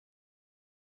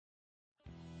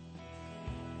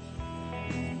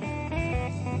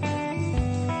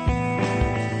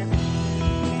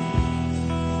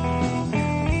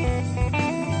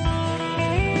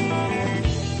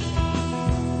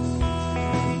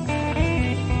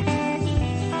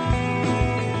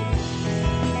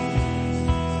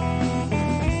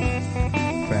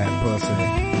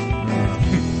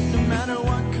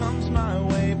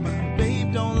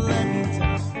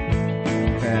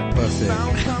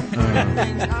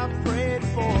things I prayed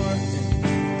for.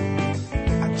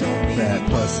 I don't need That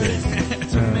pussy.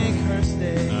 to make her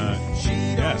stay.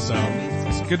 Yeah, so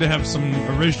it's good to have some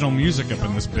original music up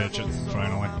in this bitch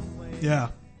finally. Yeah.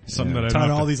 Something that I Tired don't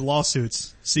of all have to- these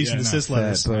lawsuits, cease and Yeah, desist That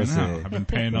letters, pussy. I know. I've been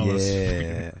paying all this.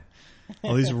 Yeah.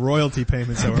 all these royalty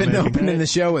payments that I've we're been making. opening the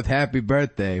show with happy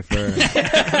birthday for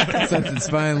since it's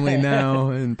finally now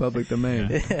in public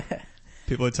domain.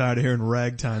 People are tired of hearing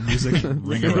ragtime music.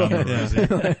 Ring around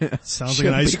the rosy. Sounds like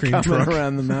an ice cream Coming truck.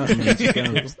 around the mountain.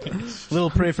 Little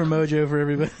pray for Mojo for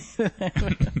everybody.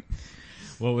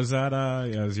 What was that? Yeah,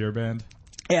 it was your band?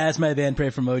 Yeah, that's my band, Pray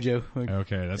for Mojo.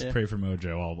 Okay, that's Yeah. Pray for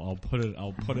Mojo.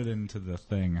 I'll put it into the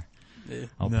thing.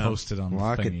 I'll No. post it on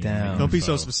Lock the it thingy. down. Don't be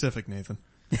so Info specific, Nathan.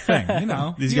 thing, you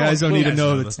know. These You guys don't need to guys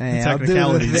know this. the Hey, I'll do the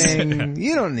technicalities. thing.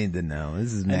 You don't need to know.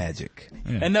 This is magic.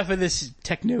 Yeah. Enough of this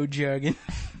techno jargon.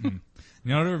 You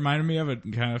know what it reminded me of?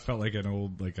 It kind of felt like an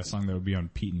old, like a song that would be on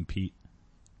Pete and Pete.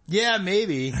 Yeah,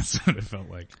 maybe. That's what it felt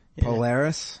like.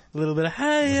 Polaris? A little bit of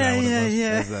hi, that yeah, what it yeah, was?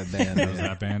 yeah. That's that band. Was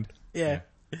that band? Yeah.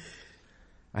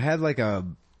 I had like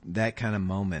that kind of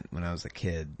moment when I was a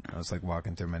kid. I was like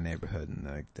walking through my neighborhood and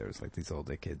like there was like these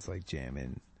older kids like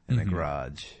jamming in a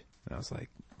garage. And I was like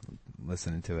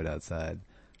listening to it outside.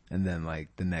 And then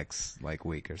like the next like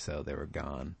week or so they were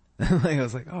gone. Like I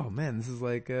was like, oh man, this is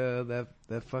like that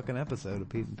fucking episode of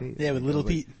Pete and Pete. Yeah, with Like, Little I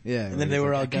was Pete. like, yeah. And then they he's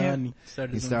were like, all I can't- gone.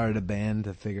 He started a band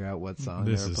to figure out what song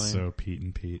This they were is playing. so Pete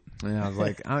and Pete. And I was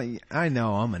like, I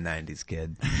know I'm a 90s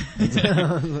kid.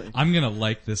 I'm gonna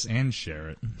like this and share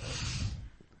it.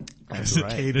 That's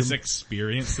right. This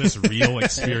experience, this real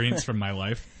experience from my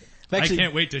life. Actually- I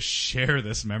can't wait to share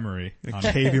this memory.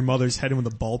 Cave your mother's head in with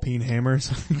a ball peen hammer.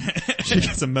 She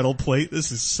gets a metal plate.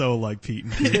 This is so like Pete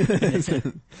and Pete.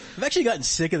 I've actually gotten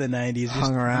sick of the 90s.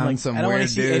 Hung around I'm like, some I don't want to weird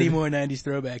see dude. any more 90s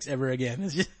throwbacks ever again.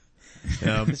 It's just,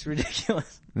 Yeah. it's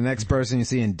ridiculous. The next person you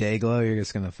see in Dayglow, you're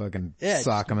just gonna fucking Yeah,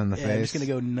 sock him in the Yeah, face. I'm just gonna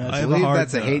go nuts. I I have a believe hard,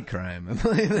 that's a hate crime.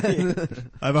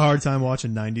 I have a hard time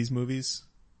watching 90s movies.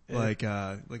 Like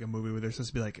a movie where there's supposed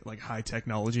to be like high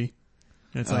technology.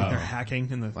 And it's like they're hacking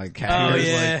and the Like Oh, it's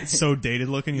yeah. like it's so dated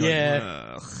looking. You're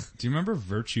Yeah. like, ugh. Do you remember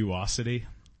Virtuosity?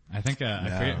 I think, I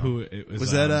forget who it was.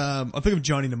 Was that, I think of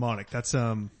Johnny Mnemonic. That's,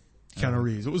 Keanu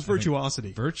Reeves. What was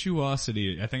Virtuosity?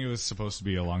 Virtuosity? I think it was supposed to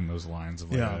be along those lines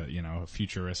of like Yeah. a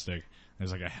futuristic.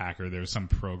 There's like a hacker. There was some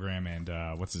program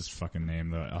and, what's his fucking name?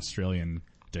 The Australian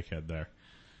dickhead there.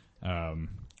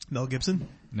 Mel Gibson?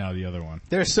 No, the other one.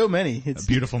 There are so many. A It's,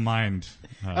 Beautiful Mind.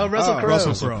 Russell Crowe.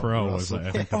 Russell Crowe was,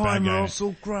 I think, the bad I'm guy.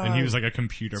 Russell Crowe. And he was like a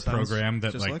computer Sounds program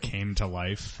that just like like him. came to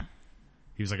life.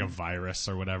 He was like a virus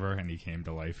or whatever, and he came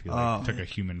to life. He took a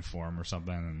human form or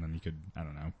something, and then he could, I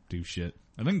don't know, do shit.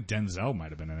 I think Denzel might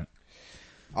have been in it.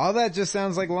 All that just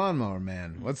sounds like Lawnmower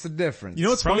Man. What's the difference? You know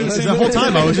what's Probably funny? the Is same the whole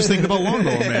time I was just thinking about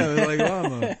Lawnmower Yeah, Man. it was like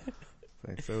Lawnmower. It's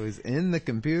like, so he's in the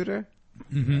computer?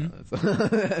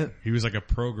 He was like a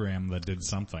program that did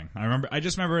something. I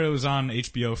just remember it was on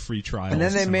HBO free trial. And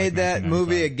then they made that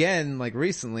movie again, like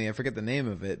recently. I forget the name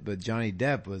of it, but Johnny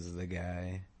Depp was the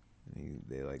guy.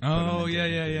 They like. put him Oh, into yeah,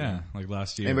 it. yeah, yeah. Like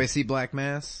last year. Anybody see Black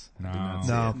Mass? No.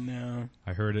 No. no.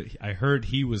 I heard it. I heard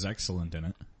he was excellent in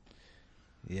it.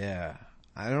 Yeah.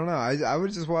 I don't know. I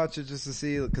would just watch it just to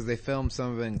see, because they filmed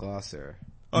some of it in Gloucester.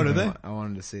 Oh, did they? I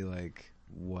wanted to see like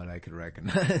what I could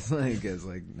recognize, like as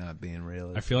like not being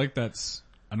real. I feel like that's,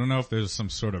 I don't know if there's some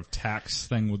sort of tax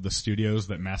thing with the studios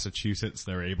that Massachusetts,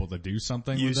 they're able to do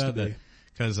something with Used to that. be.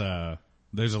 Cause,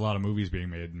 there's a lot of movies being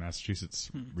made in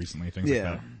Massachusetts recently, things like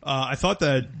Yeah. that. I thought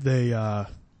that they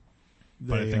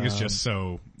But I think it's just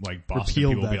so, like, Boston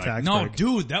repealed people will be that like, tax no, break."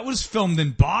 dude, that was filmed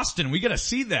in Boston. We gotta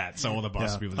see that. So all the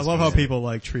Boston people I just love go, how people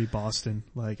like treat Boston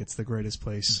like it's the greatest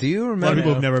place. Do you A lot of remember?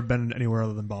 people have never been anywhere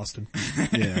other than Boston.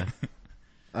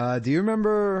 Yeah. Do you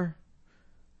remember,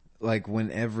 like,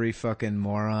 when every fucking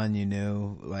moron you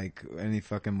knew, like, any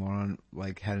fucking moron,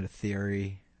 like, had a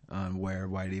theory on where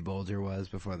Whitey Bulger was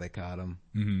before they caught him?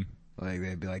 Mhm. Like,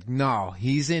 they'd be like, no,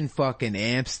 he's in fucking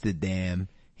Amsterdam.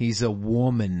 He's a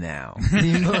woman now.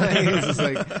 You know, like, it's just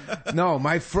like, no,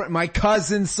 my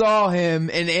cousin saw him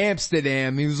in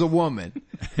Amsterdam. He was a woman.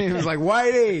 He was like,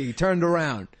 Whitey! He turned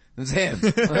around. It was him.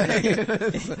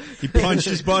 He punched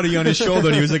his buddy on his shoulder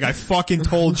and he was like, I fucking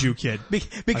told you, kid.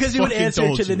 Because I he would fucking answer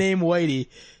told to the you. name Whitey.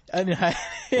 I mean,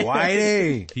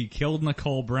 Whitey! He killed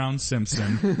Nicole Brown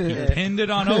Simpson. He pinned it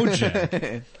on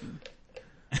OJ.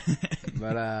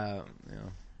 But, you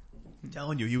know. I'm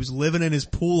telling you, he was living in his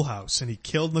pool house and he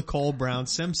killed Nicole Brown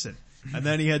Simpson. And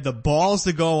then he had the balls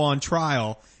to go on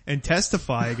trial and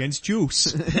testify against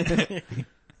Juice.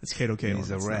 That's Kato Kaelin.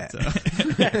 He's a That's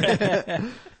rat. not,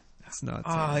 It's not.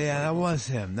 Oh yeah, that was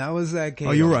him. That was that kid.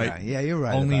 Oh, you're right. guy. Yeah, you're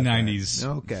right. Only about that. 90s.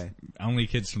 Okay. Only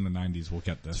kids from the 90s will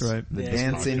get this. That's right. The Yeah,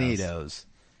 Dancing podcast. Edos.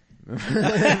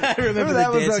 I remember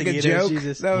that the was like dancing a Edos, joke.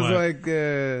 Jesus. That was What?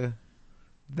 like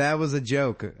that was a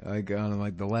joke. Like on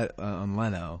like on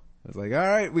Leno. It was like, all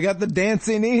right, we got the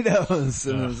Dancing Edos,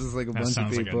 and it was just like a That bunch of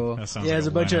sounds people. that sounds Yeah, like there's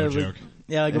a bunch Leno of joke.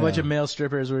 a bunch Yeah. of male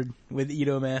strippers with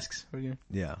Edo masks.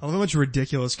 Yeah. I love how much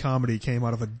ridiculous comedy came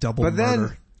out of a double But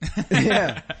murder. then,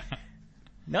 yeah,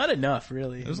 Not enough,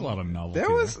 really. There's a lot of novelty.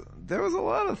 there was a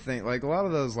lot of things, like a lot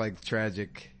of those like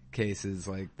tragic cases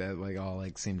like that, like all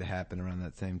like seemed to happen around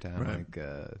that same time. Right.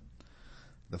 Like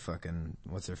the fucking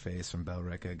what's her face from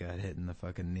Bellrica got hit in the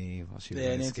fucking knee while she was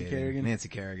Yeah, ice Nancy skating. Kerrigan. Nancy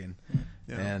Kerrigan,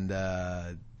 Yeah. and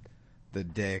the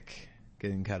dick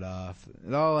getting cut off.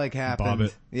 It all like happened.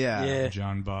 Bobbitt. Yeah. Yeah.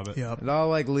 John Bobbitt. Yep. It all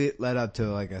like led up to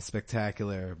like a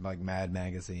spectacular like Mad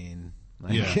Magazine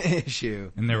like Yeah.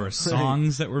 issue. And there were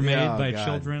songs that were made Yeah, oh, by God.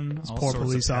 children. all Poor sorts of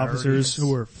police parodies. officers who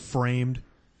were framed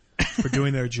for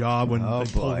doing their job when Oh,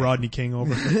 they pulled boy. Rodney King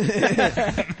over.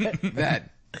 That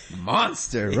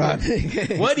monster, Rodney.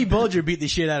 Whitey Bulger beat the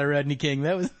shit out of Rodney King.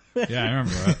 That was Yeah, I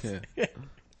remember that.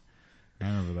 I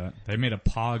remember that. They made a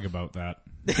pog about that.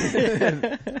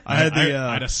 I had the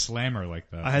I had a slammer like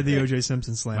that. I had the O.J.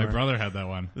 Simpson slammer. My brother had that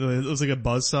one. It was like a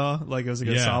buzzsaw, like it was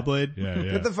like a saw blade. Yeah,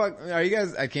 yeah. What the fuck? Are you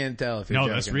guys? I can't tell if you're No,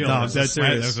 joking. that's real. No, There's that's a-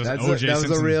 serious. there's an That's O.J. that was a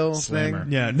Simpson real slammer.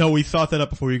 thing? Yeah, no, we thought that up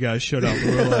before you guys showed up.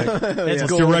 We were like, let's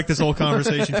gold. direct this whole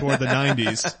conversation toward the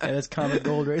 90s. yeah, that's comic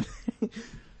gold, right?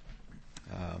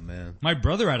 Oh man. My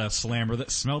brother had a slammer that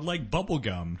smelled like bubble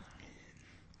gum.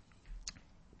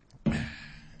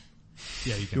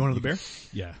 Yeah, you can. You want another beer?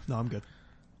 Yeah. No, I'm good.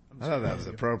 I thought that was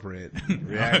appropriate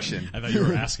reaction. I thought you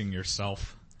were asking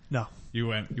yourself. No. You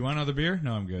went, you want another beer?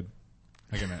 No, I'm good.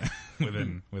 Like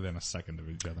within a second of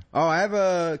each other. Oh, I have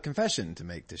a confession to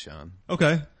make to Sean.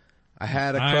 Okay. I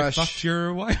had a I crush. fucked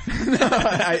your wife.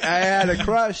 I had a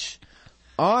crush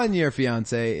on your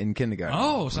fiance in kindergarten.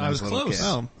 Oh, so when I was a little close. kid.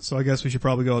 Oh, so I guess we should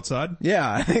probably go outside.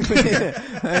 Yeah, I think we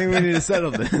need to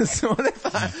settle this.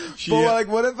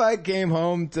 What if I came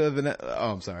home to Vanessa?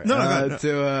 Oh, I'm sorry. No, no. To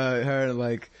her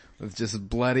like with just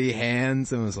bloody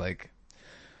hands and was like,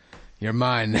 "You're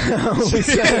mine now."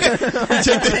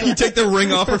 You take the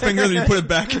ring off her finger, then you put it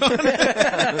back on.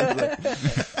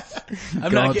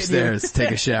 I'm Go not getting you. upstairs,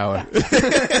 take a shower.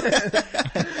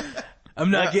 I'm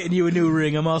not getting you a new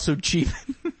ring. I'm also cheap.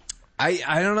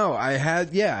 I don't know. I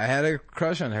had a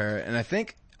crush on her, and I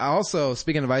think also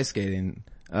speaking of ice skating,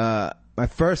 my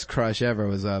first crush ever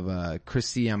was of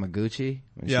Christy Yamaguchi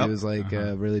when Yep. she was like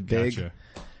really big. Gotcha.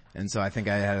 And so I think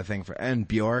I had a thing for, and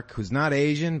Bjork, who's not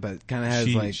Asian, but kind of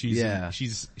has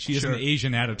she has an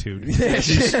Asian attitude.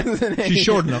 She's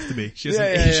short enough to be. She has Yeah,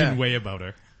 an yeah, Asian yeah. way about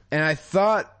her. And I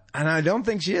thought, and I don't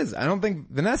think she is. I don't think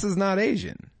Vanessa's not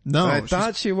Asian. No, But I she's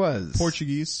thought she was.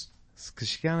 Portuguese. Cause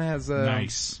she kind of has a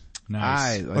Nice.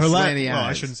 eye, like Her slanty well, I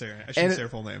eyes. shouldn't say her. I And shouldn't it- say her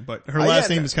full name, but her Oh, last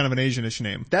yeah, name no. is kind of an Asianish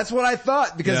name. That's what I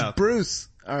thought because Yeah. Bruce.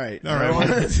 All right. All right. I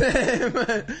wanted to say,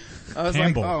 but I was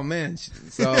Campbell. like, oh man.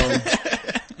 So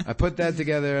I put that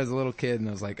together as a little kid and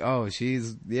I was like, oh,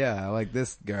 I like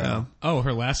this girl. Yeah. Oh,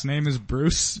 her last name is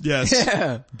Bruce? Yes.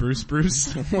 Yeah. Bruce?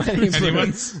 Lenny Anyone?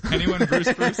 Bruce. Anyone Bruce?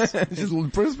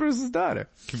 She's Bruce's daughter.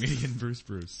 Comedian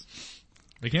Bruce.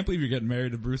 I can't believe you're getting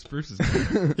married to Bruce's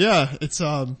daughter. Yeah, it's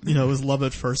it was love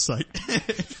at first sight.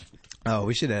 Oh,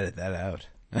 we should edit that out.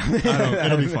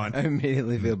 It'll be fine. I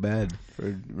immediately feel bad for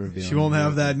revealing. She won't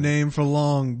have that name for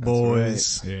long,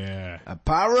 boys. Yeah. A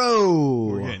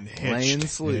paro. We're getting hitched. Laying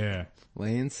sleep. Yeah.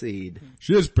 Laying seed.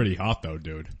 She is pretty hot though,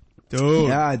 dude. Dude,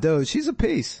 Yeah, dude. She's a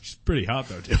piece. She's pretty hot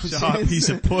though, dude. she's a hot piece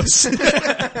of puss.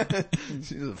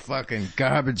 She's a fucking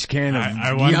garbage can of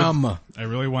I wanted- yum. I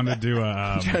really wanted to do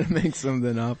Trying to make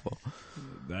something awful.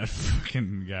 that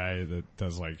fucking guy that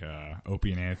does like,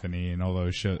 Opie and Anthony and all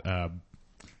those shit,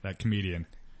 that comedian.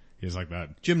 He's like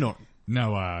that. Jim Norton.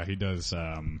 No, he does,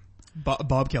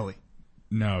 Bob Kelly.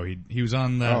 no, he was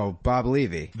on that, Oh, Bob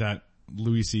Levy. that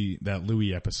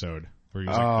Louis episode where he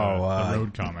was like the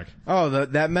road comic. Oh,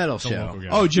 that metal The show. local guy.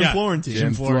 Oh, Jim Yeah, Florentine.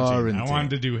 Jim Florentine. Florentine. I wanted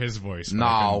to do his voice. but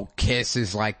No, Kiss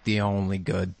is like the only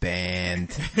good band.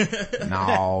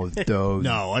 No, dude.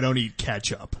 No, I don't eat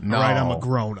ketchup. No. Alright, I'm a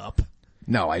grown up.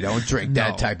 No, I don't drink No.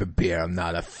 that type of beer. I'm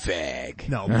not a fag.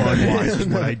 No, Budweiser's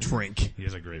what I drink. he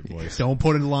has a great voice. Don't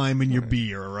put a lime in your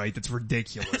beer, alright? That's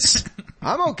ridiculous.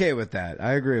 I'm okay with that.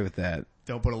 I agree with that.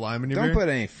 Don't put a lime in your Don't beer? put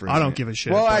any fruit. I in don't it. give a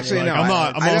shit. Well, but, actually, like, no.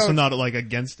 I'm I also don't- not like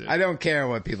against it. I don't care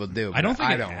what people do. I don't but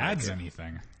think it don't adds like it.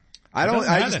 anything. I don't.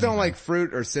 doesn't I add just don't anything. like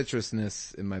fruit or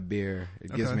citrusness in my beer.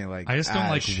 It gives Okay. me like. I just don't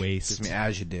like ash. waste. Gives me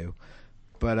as you do.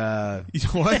 But You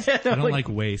know what? I don't like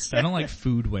waste. I don't like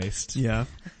food waste. Yeah.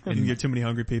 You can get too many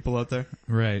hungry people out there.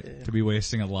 Right. To be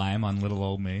wasting a lime on little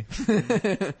old me.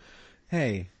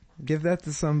 hey, give that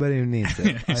to somebody who needs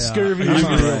it. Scurvy I'm is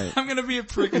all real. right. I'm gonna be a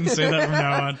prick and say that from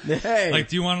now on. Hey, Like,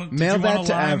 do you want mail did you want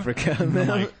that a to lime? Africa.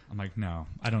 I'm like, no,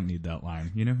 I don't need that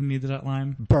lime. You know who needs that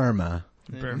lime? Burma.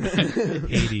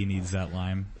 Haiti needs that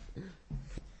lime.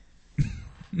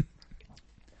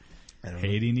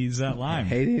 Haiti needs that lime.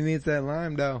 Haiti needs that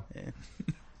lime, though.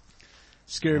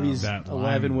 Scurvy's That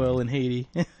alive and lime. well in Haiti.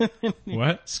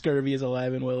 What? Scurvy is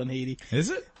alive and well in Haiti. Is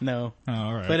it? No, Oh,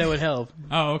 all right. but it would help.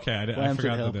 Oh, okay. I Limes would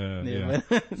forgot help. that. Yeah,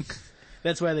 but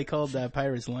that's why they called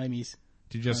pirates limeys.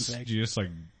 Do you just like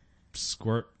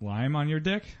squirt lime on your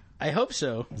dick? I hope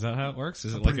so. Is that how it works?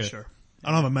 Is it I'm like pretty sure. I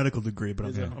don't have a medical degree,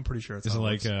 but it? I'm pretty sure it's Is it how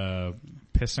like works.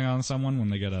 pissing on someone when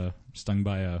they get stung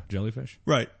by a jellyfish?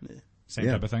 Right. Same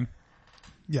Yeah. type of thing.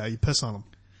 Yeah, you piss on them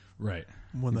Right.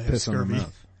 when they have Piss on the scurvy.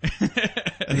 mouth.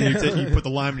 And then you put the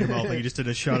lime in your mouth like you just did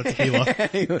a shot of tequila.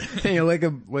 you like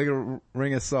a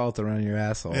ring of salt around your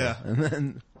asshole. Yeah. And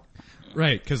then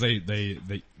Right, because they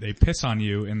piss on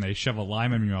you and they shove a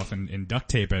lime in your mouth and duct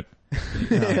tape it.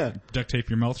 Duct tape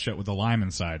your mouth shut with the lime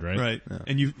inside, right? Right.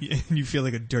 And you feel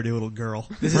like a dirty little girl.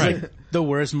 This is Right. like the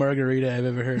worst margarita I've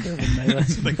ever heard of in my life.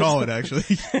 They call it actually.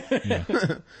 Yeah.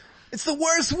 it's the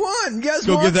worst one. You guys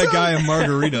Go want give that some? guy a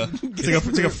margarita. It's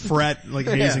like a frat like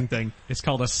hazing thing. It's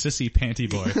called a sissy panty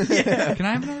boy. Can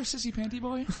I have another sissy panty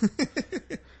boy?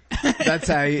 That's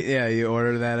how you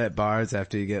order that at bars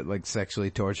after you get like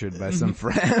sexually tortured by some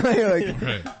friend.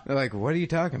 Right. They're like, what are you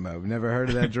talking about? We've never heard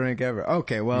of that drink ever.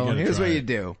 Okay, well, gotta here's try what it. you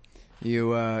do.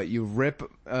 You rip,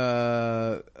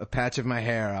 a patch of my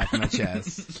hair off my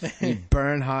chest. You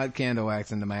burn hot candle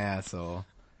wax into my asshole.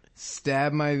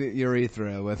 Stab my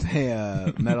urethra with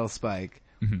a, metal spike.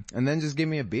 And then just give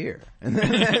me a beer. And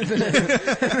then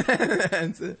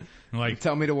that's it. Like,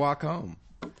 Tell me to walk home.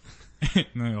 and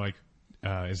they're like,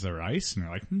 is there ice? And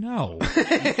they're like, no.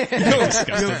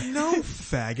 Disgusting. No,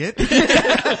 faggot.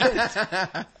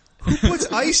 Who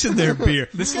puts ice in their beer?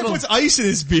 This guy puts ice in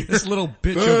his beer. This little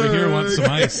bitch over here wants some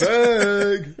ice.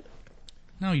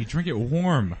 No, you drink it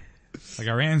warm. Like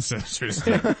our ancestors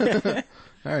did.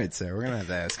 All right, sir. We're gonna have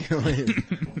to ask you later.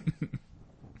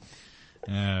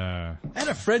 Uh, I had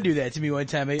a friend do that to me one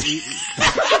time. He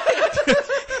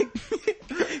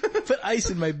put ice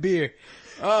in my beer.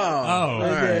 oh.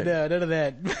 Yeah, no, none of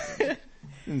that.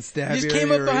 And stab He just your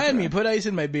came up urethra. behind me and put ice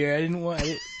in my beer. I didn't want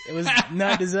it. It was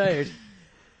not desired.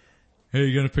 Hey,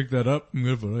 you gonna pick that up? I'm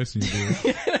gonna put ice in your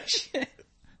beer. Shit.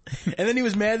 And then he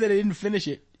was mad that I didn't finish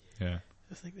it. Yeah. I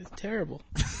was like, that's terrible.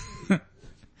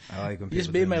 I like when You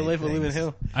just people made do my mean life a living things.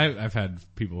 hell.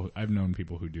 I've known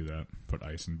people who do that. Put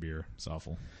ice in beer. It's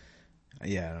awful.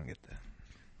 Yeah, I don't get that.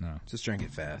 No. Just drink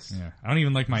it fast. Yeah. I don't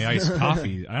even like my iced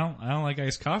coffee. I don't like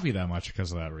iced coffee that much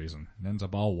because of that reason. It ends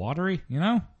up all watery, you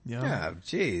know? Yeah,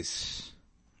 jeez.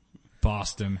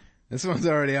 Boston. This one's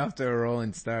already off to a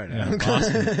rolling start. Yeah,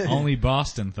 Boston. Only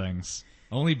Boston things.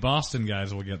 Only Boston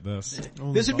guys will get this.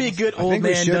 This would be a good I old think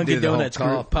we man should do Dunkin' the whole Donuts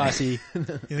call group posse. You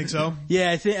think so?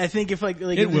 Yeah, I think if like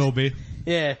It if will be.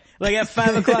 Yeah, like at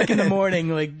 5 o'clock in the morning,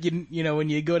 like you know when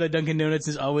you go to Dunkin' Donuts,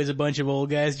 there's always a bunch of old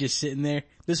guys just sitting there.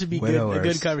 This would be a Widowers.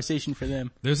 good conversation for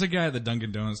them. There's a guy at the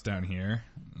Dunkin' Donuts down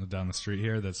the street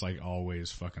here, that's like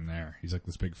always fucking there. He's like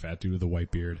this big fat dude with a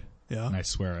white beard. Yeah. And I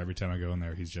swear every time I go in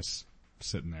there, he's just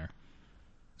sitting there.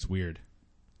 It's weird.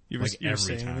 You ever, Like you ever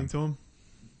every say time. anything to him?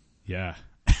 Yeah.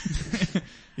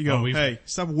 You go, Oh, we've- hey,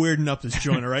 stop weirding up this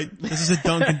joint, alright? This is a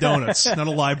Dunkin' Donuts, not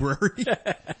a library.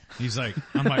 He's like,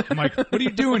 I'm like, what are you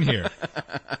doing here?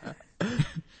 I'm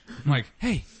like,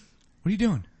 hey, what are you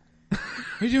doing? What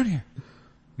are you doing here?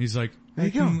 He's like, I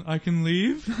can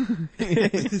leave?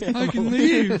 I can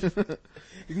leave.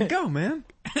 You can go, man.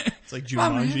 It's like Come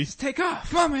on, man. Jumanji. Just take off.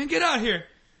 Come on, man, get out of here.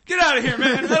 Get out of here,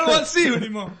 man. I don't want to see you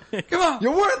anymore. Come on.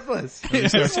 You're worthless. He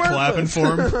starts clapping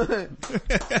for him.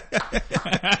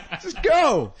 Just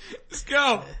go. Let's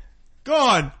go. Go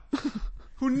on.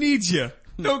 Who needs you?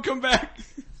 Don't come back.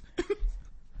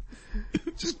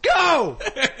 Just go.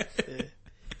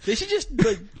 They should just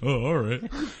like Oh, all right.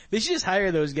 they should just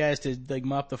hire those guys to like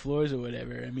mop the floors or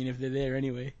whatever. I mean, if they're there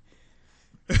anyway.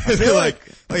 They're like,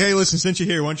 hey, listen, since you're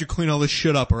here, why don't you clean all this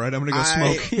shit up, alright? I'm gonna go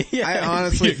smoke. Yeah. I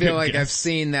honestly Be a feel good like guess. I've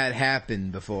seen that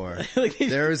happen before. Like,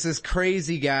 There was this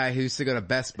crazy guy who used to go to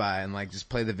Best Buy and like just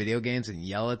play the video games and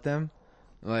yell at them.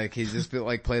 Like he'd just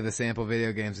like play the sample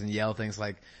video games and yell things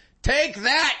like, "Take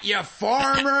that, you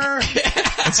farmer!"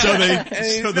 And so in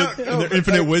their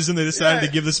infinite wisdom, they decided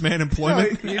to give this man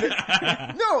employment.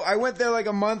 No, I went there like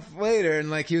a month later and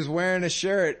like he was wearing a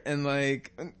shirt and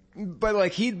like, But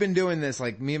like he'd been doing this,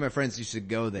 like me and my friends used to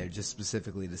go there just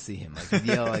specifically to see him. Like he'd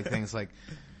yell like things like,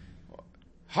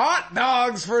 hot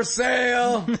dogs for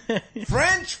sale,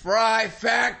 French fry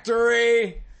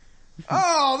factory.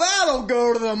 Oh, that'll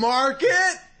go to the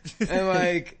market. And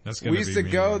like, That's we gonna used be to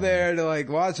me, go man. there to like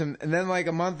watch him. And then like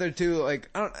a month or two, like,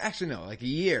 I don't actually know, like a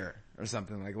year or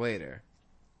something like later.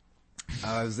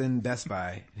 I was in Best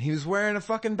Buy. He was wearing a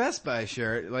fucking Best Buy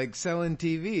shirt, like selling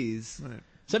TVs. I'm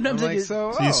Sometimes like, they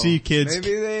so you see kids'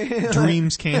 maybe they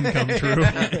Dreams can come true.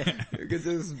 you could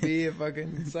just be a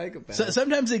fucking psychopath.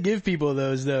 sometimes they give people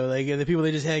those though, like the people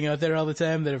that just hang out there all the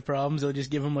time that have problems. They'll just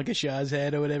give them like a Shaw's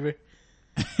hat or whatever,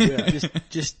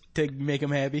 just to make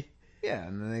them happy. Yeah,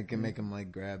 and then they can make them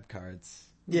like grab cards.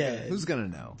 Yeah. Who's gonna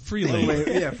know? Free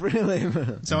labor. Yeah, free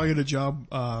labor. So I got a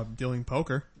job dealing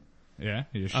poker. Yeah,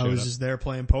 you just I showed was up. just there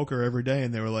playing poker every day,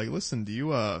 and they were like, "Listen, do you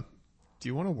want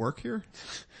to work here?"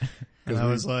 And I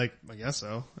was like, "I guess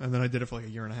so." And then I did it for like a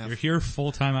year and a half. You're here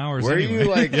full-time hours Were anyway. you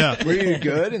like, Yeah. were you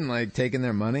good and like taking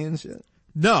their money and shit?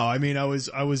 No, I mean, I was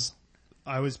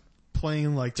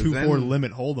playing like 2-4 then-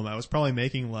 limit hold'em. I was probably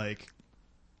making like,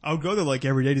 I would go there like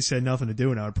every day to say nothing to do,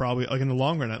 and I would probably, like in the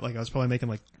long run, like I was probably making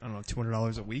like, I don't know,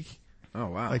 $200 a week. Oh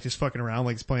wow. Like just fucking around,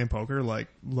 like just playing poker, like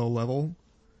low level.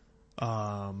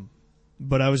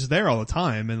 But I was there all the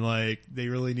time, and like they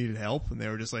really needed help, and they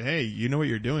were just like, "Hey, you know what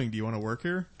you're doing? Do you want to work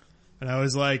here?" And I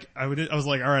was like, I was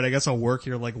like, all right, I guess I'll work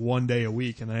here like one day a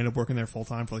week, and then I ended up working there full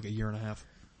time for like a year and a half.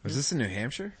 Was this in New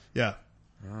Hampshire? Yeah,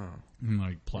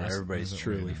 Like plus, Where everybody's is it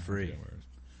truly right now? free. I forget where it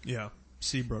is. yeah,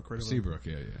 Seabrook, right over Seabrook,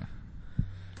 yeah.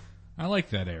 I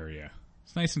like that area.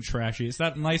 It's nice and trashy. It's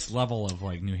that nice level of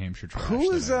like New Hampshire trash.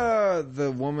 Who is that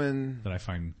the woman? I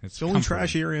find it's the only comforting.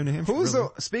 trashy area in New Hampshire. Who's really.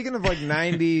 the? Speaking of like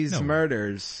 '90s No.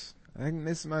 murders, I think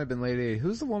this might have been late '80s.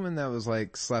 Who's the woman that was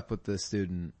like slept with the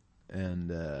student and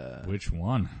Which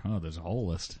one? Oh, there's a whole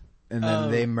list.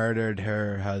 then they murdered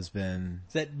her husband?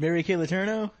 Is that Mary Kay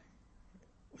Letourneau?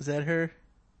 Was that her?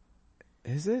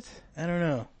 Is it? I don't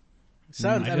know.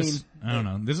 Sounds. I don't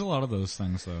know. There's a lot of those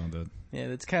things though. That Yeah,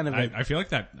 that's kind of. I feel like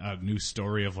that new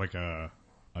story of like a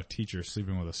teacher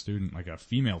sleeping with a student, like a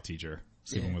female teacher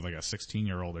sleeping with like a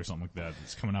 16-year-old or something like that.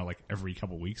 It's coming out like every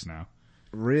couple weeks now.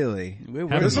 Really?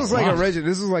 Happens This was a like lot. original.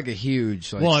 This was like a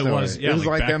huge. Like, Well, it story. was. Yeah, it was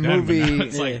like back that then, but now movie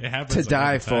it's like, it happens To like Die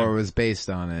all the time. For was based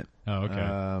on it. Oh,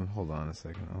 okay. Hold on a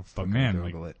second. I'll But fucking man,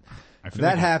 Google like, it. I feel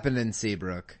That like happened in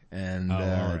Seabrook, and Oh, all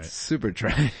right. it's super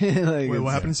trash. like, Wait, what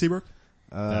it's, happened in Seabrook?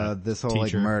 This whole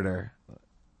teacher. like murder.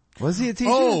 Was he a teacher?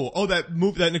 Oh, that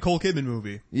Nicole Kidman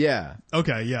movie. Yeah.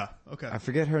 Okay, yeah, okay. I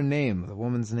forget her name, the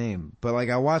woman's name. But like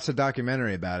I watched a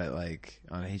documentary about it like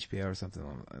on HBO or something.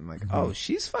 I'm like, oh,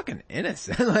 she's fucking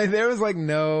innocent. Like there was like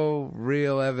no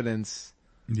real evidence.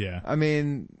 Yeah. I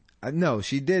mean, no,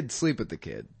 she did sleep with the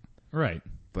kid, Right.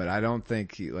 but I don't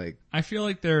think he like I feel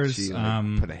like there's she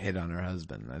like, put a hit on her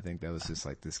husband. I think that was just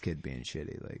like this kid being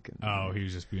shitty. Like, and, oh, he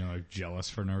was just being like jealous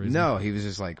for no reason. no, he was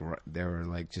just like they were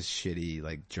like just shitty,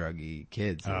 like druggy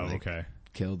kids. that, Oh, like, okay.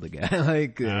 Killed the guy.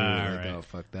 like, they were, like right. all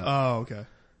fucked up. Oh, okay.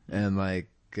 And like,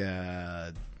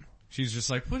 She's just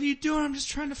like, what are you doing? I'm just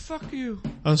trying to fuck you.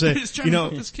 I'm saying, Just trying you to know,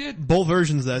 fuck this kid. both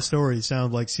versions of that story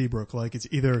sound like Seabrook. Like it's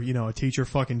either, you know, a teacher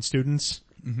fucking students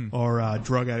or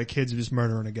drug addict kids who just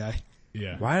murdering a guy.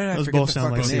 Yeah. why did I Those forget both the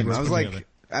sound fucking like name? Seabrook I was together. like,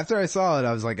 after I saw it,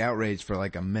 I was like outraged for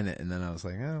like a minute, and then I was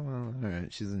like, oh well, all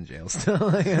right, she's in jail still.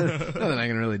 Like, nothing I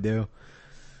can really do.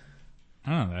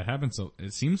 I don't know. That happens.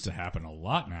 It seems to happen a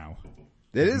lot now.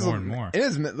 It is more and more. It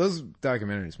is those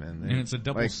documentaries, man. And it's a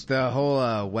double like the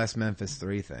whole West Memphis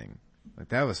 3 thing. Like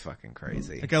that was fucking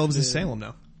crazy. That guy lives in Salem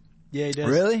now. Yeah, he does.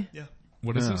 Really? Yeah.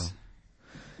 What is No. this?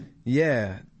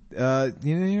 Yeah. You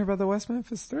didn't hear about the West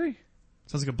Memphis 3?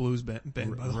 Sounds like a blues band by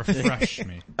the way. Refresh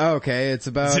me. Okay, it's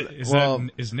about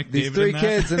Is Nick these David three in that?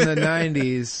 kids in the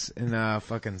 90s in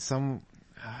fucking some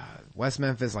West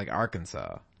Memphis, like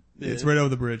Arkansas. It's right over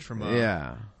the bridge from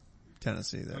Yeah.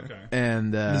 Tennessee there. Okay.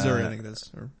 And Missouri, I think it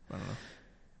is. Or, I don't know.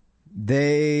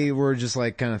 they were just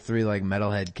like kind of three like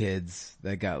metalhead kids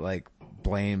that got like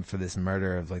blamed for this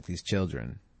murder of like these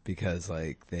children because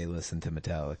like they listened to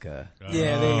Metallica.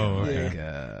 Yeah, Oh, they, Like,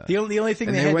 yeah. The only thing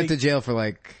and they they had went to jail for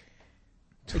like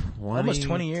 20, almost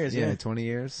 20 years, yeah. 20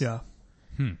 years. Yeah.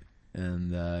 And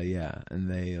and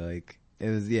they like it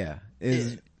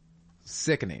was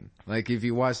sickening. Like if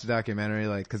you watch the documentary,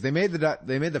 like because they made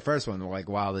the first one like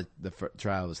while the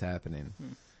trial was happening,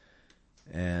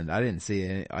 and I didn't see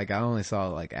it. Like I only saw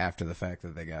it like after the fact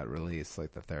that they got released,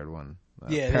 like the third one, Yeah,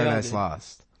 they all Paradise did.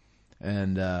 Lost,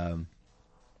 and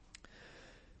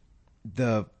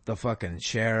the fucking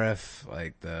sheriff,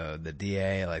 like the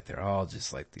DA, like they're all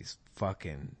just like these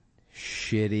fucking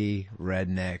shitty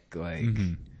redneck like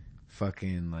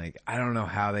fucking like, I don't know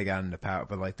how they got into power,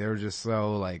 but like they were just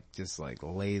so like, just like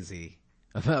lazy.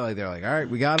 I felt like they're like, all right,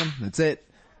 we got them. That's it.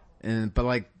 But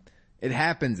like, it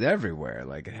happens everywhere.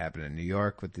 Like it happened in New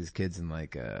York with these kids in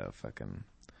like, fucking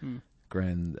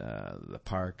the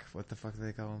park. What the fuck do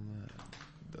they call them?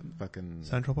 The fucking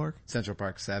Central Park? Central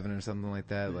Park 7 or something like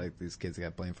that. Like these kids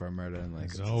got blamed for a murder and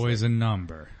like, There's always a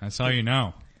number. That's how you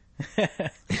know.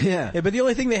 yeah. Yeah, but the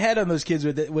only thing they had on those kids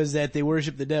was that they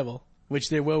worship the devil, which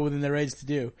they're well within their rights to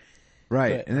do.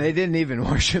 Right. But- And they didn't even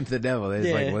worship the devil. They just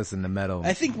Yeah. like listen to metal.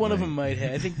 I think one of them might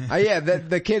have. I think Yeah,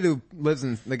 the kid who lives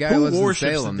in, the guy who Who lives in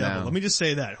worships Salem the devil? now. Let me just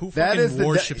say that. Who That fucking is the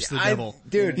worships the devil?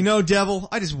 Dude. You know, devil,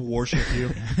 I just worship you.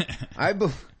 he I'm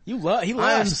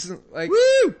lost. like,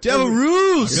 Woo! Devil I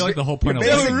rules! feel like the whole point of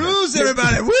Devil listening rules,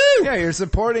 everybody! Woo! yeah, you're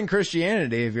supporting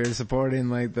Christianity if you're supporting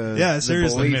like the, Yeah, the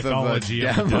seriously. belief Mythology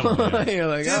of of a the devil. devil, yeah. You're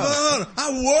like, oh, Devil,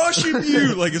 I worship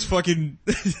you! Like it's fucking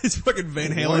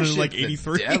Van Halen in worship like the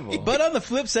 83. devil. But on the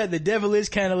flip side, the devil is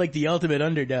kind of like the ultimate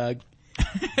underdog.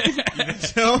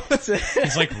 So,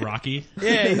 He's like Rocky.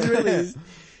 Yeah, he's really.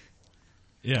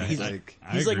 Yeah, He's I like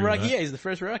He's like agree with Rocky. that. Yeah, he's the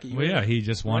first Rocky. Well, yeah, he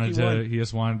just wanted Rocky to. won. He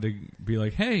just wanted to be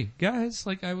like, "Hey guys,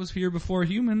 like I was here before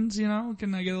humans. You know,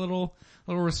 can I get a little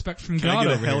respect from can God I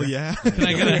get a over hell here? yeah? Can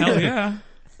I get a hell yeah?"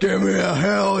 give me a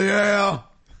hell yeah.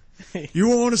 You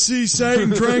want to see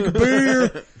Satan drink a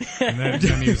beer? And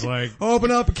then he was like, Open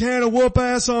up a can of whoop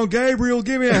ass on Gabriel,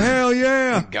 give me a hell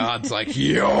yeah! God's like,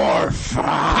 you're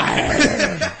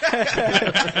fired.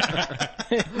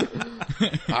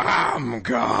 I'm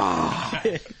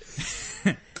God.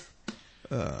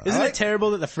 Isn't it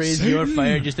terrible that the phrase "you're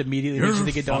fired" just immediately makes you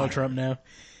think of Donald Trump now?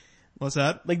 What's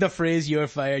that? Like the phrase "you're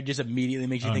fired" just immediately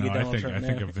makes you "Oh think no, of I Donald think Trump I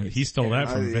think now. of he stole that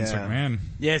from Vince yeah. McMahon,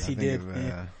 Yes, he I think did. of,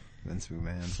 Yeah. Vince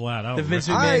McMahon. flat out. The Vince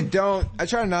ripped- McMahon- I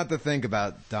try not to think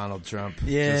about Donald Trump.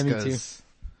 Yeah, just me 'cause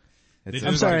too. it's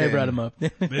I'm a sorry I fucking- brought him up. They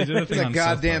did a It's thing a on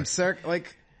goddamn South Park.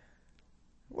 like,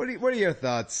 what are your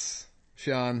thoughts,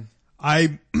 Sean?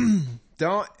 I'm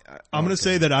Don't, gonna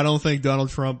say that I don't think Donald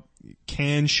Trump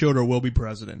can, should, or will be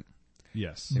president.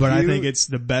 Yes, But I you- think it's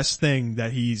the best thing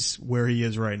that he's where he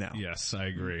is right now. yes, I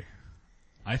agree.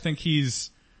 I think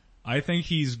he's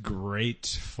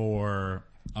great for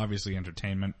obviously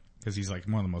entertainment because he's like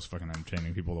one of the most fucking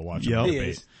entertaining people to watch. Yep. on He debate.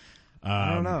 is.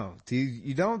 I don't know.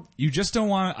 You don't, You just don't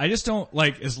want. I just don't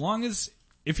like as long as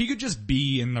if he could just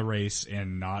be in the race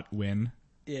and not win.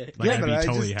 Yeah. Like yeah, I'd but be I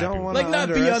totally just happy don't with want Like to not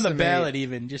be on the underestimate ballot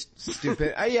even, just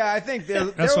stupid. Yeah, I think there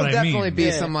will what I definitely mean. be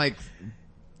Yeah. some like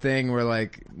thing where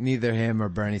like neither him or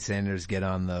Bernie Sanders get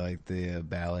on the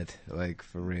ballot like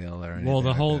for real or anything. Well, the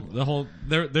like whole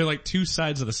they're like two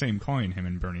sides of the same coin. Him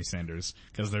and Bernie Sanders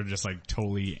because they're just like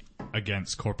totally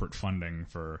against corporate funding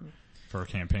for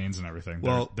campaigns and everything.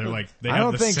 Well, they're like they I have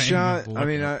don't the think same Sean- look I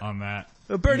mean, on that.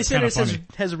 Well, Bernie It's kinda Sanders funny.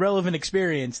 has relevant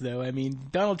experience, though. I mean,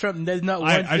 Donald Trump does not one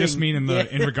I just thing. mean in Yeah.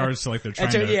 regards to like they're trying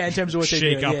In ter- to yeah, in terms of what they're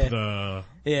shake doing, up yeah. the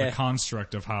Yeah.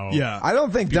 construct of how Yeah. I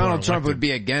don't think People Donald are Trump elected. would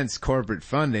be against corporate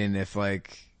funding if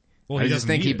like, Well, I he just doesn't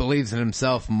think he need it. believes in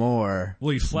himself more.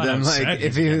 Well, he flat than, out like, said if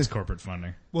he's he against was- corporate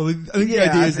funding. Well, I think the Yeah,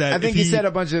 idea is that I think if he said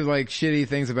a bunch of like shitty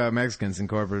things about Mexicans and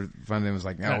corporate funding was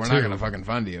like, no, That we're too. not going to fucking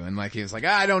fund you. And like he was like,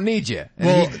 I don't need you. And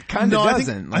well, he kind of no,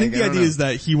 doesn't. I think the don't idea know. is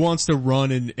that he wants to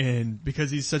run and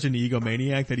because he's such an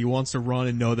egomaniac that he wants to run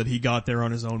and know that he got there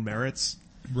on his own merits.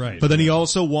 Right. But then he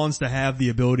also wants to have the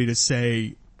ability to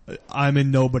say, I'm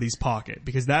in nobody's pocket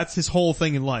because that's his whole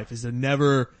thing in life is to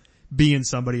never be in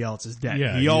somebody else's debt.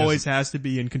 Yeah, he he always has to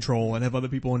be in control and have other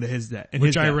people into his debt.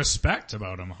 which I respect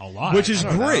about him a lot. Which is I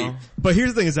don't great. know. But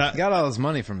here's the thing is that He got all his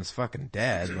money from his fucking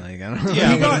dad. Like, I don't know.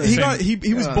 Yeah,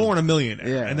 he was born a millionaire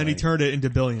Yeah, and then he like- turned it into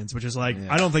billions, which is like,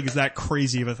 Yeah. I don't think it's that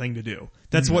crazy of a thing to do.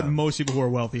 That's what most people who are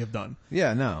wealthy have done.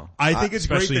 Yeah, no. I think it's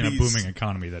great especially that in a he's, booming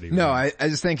economy that he No, was in. I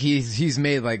just think he's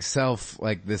made like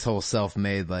this whole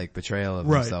self-made like betrayal of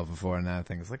Right. himself before, and now I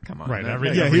think it's like, come on. Right, man.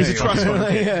 every- yeah, he was a trust fund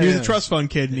kid. Yeah, He was a yeah. trust fund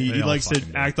kid and he They all likes to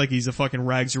fucking do. act like he's a fucking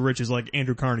rags to riches like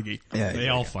Andrew Carnegie. Yeah, They he's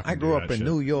all like, fucking I do grew up that in shit.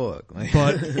 New York. Like,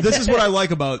 But this is what I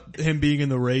like about him being in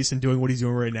the race and doing what he's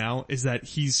doing right now is that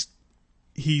he's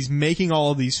making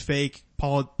all of these fake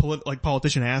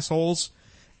politician assholes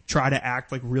try to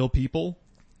act like real people.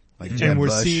 like Jeb And we're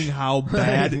Bush. seeing how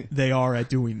bad they are at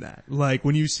doing that. Like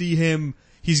when you see him,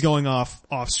 he's going off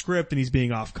script and he's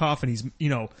being off cuff and he's,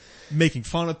 making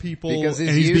fun of people because he's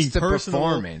and he's used being to personal.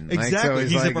 performing. Like, Exactly. so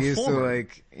he's he's like a used to performer.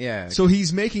 like, yeah. So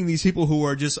he's making these people who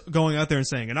are just going out there and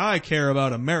saying, and I care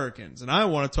about Americans and I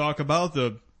want to talk about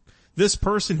this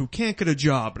person who can't get a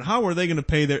job and how are they going to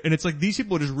pay and it's like these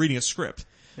people are just reading a script.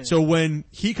 So when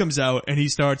he comes out and he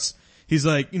starts He's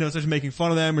like, such making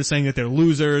fun of them or saying that they're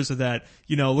losers or that,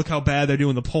 look how bad they're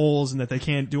doing the polls and that they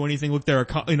can't do anything. Look, their,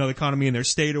 the economy in their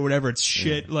state or whatever, it's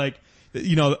shit. Yeah. Like,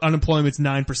 unemployment's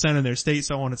 9% in their state,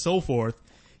 so on and so forth.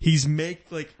 He's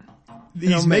making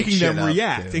them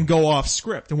react and go off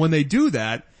script. And when they do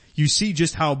that, you see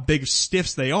just how big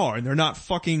stiffs they are, and they're not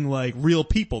fucking like real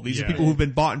people. These are people who've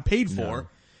been bought and paid for. No.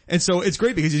 And so it's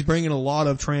great because he's bringing a lot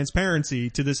of transparency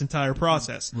to this entire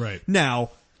process. Right.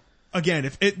 Now, again,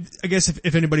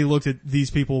 if anybody looked at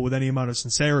these people with any amount of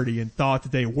sincerity and thought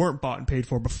that they weren't bought and paid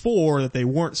for before, that they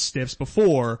weren't stiffs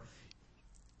before,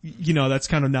 that's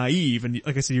kind of naive. And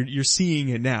like I said, you're seeing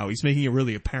it now. He's making it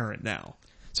really apparent now.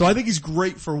 So I think he's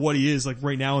great for what he is, like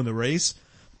right now in the race,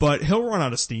 but he'll run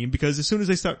out of steam because as soon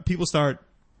as people start,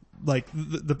 like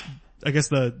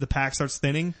the pack starts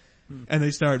thinning and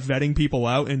they start vetting people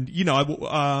out. And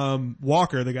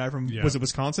Walker, the guy from was it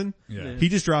Wisconsin? Yeah. He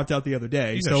just dropped out the other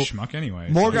day. He's so a schmuck anyway.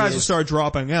 more guys will start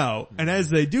dropping out, and as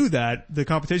they do that, the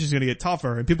competition is going to get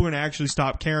tougher, and people are going to actually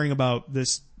stop caring about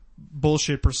this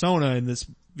bullshit persona and this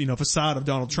facade of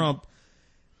Donald Trump.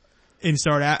 And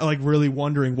start really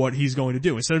wondering what he's going to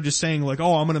do. Instead of just saying like,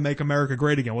 oh, I'm going to make America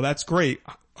great again. Well, that's great.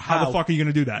 How the fuck are you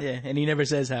going to do that? Yeah, and he never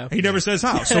says how. He never says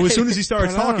how. So as soon as he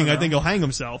starts talking, I think he'll hang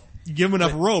himself. You give him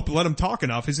enough rope, let him talk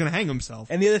enough, he's going to hang himself.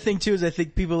 And the other thing too is I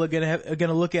think people are going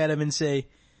to look at him and say,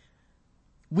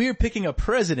 we're picking a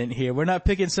president here. We're not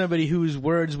picking somebody whose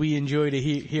words we enjoy to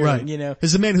hear. Right. This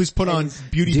is a man who's put on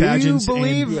beauty pageants. Do you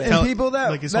believe in people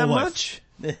that much?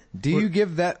 Do you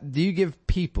give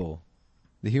people,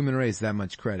 the human race, that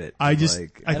much credit? I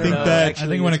think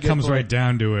when it comes right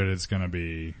down to it, it's gonna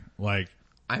be like,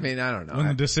 I don't know. When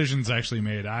the decision's actually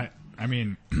made, I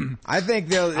mean, I think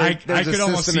there's I a could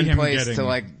almost system see in him place getting- to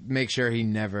like make sure he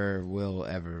never will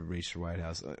ever reach the White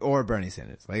House or Bernie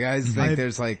Sanders. Like I just think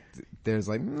there's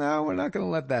like no, we're not going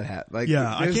to let that happen. Like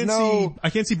I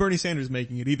can't see Bernie Sanders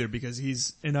making it either because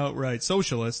he's an outright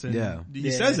socialist and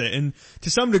he says it. And to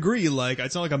some degree, like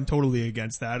it's not like I'm totally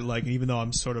against that. Like even though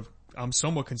I'm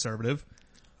somewhat conservative,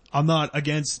 I'm not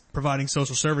against providing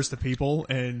social service to people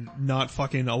and not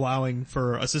fucking allowing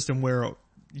for a system where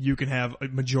you can have a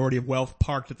majority of wealth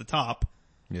parked at the top.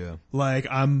 Yeah. Like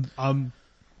I'm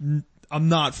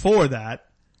not for that.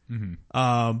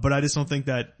 Mm-hmm. But I just don't think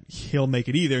that he'll make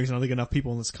it either because I don't think enough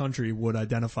people in this country would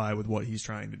identify with what he's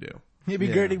trying to do. It'd be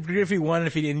great if he won,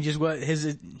 if he didn't just what his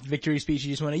victory speech. He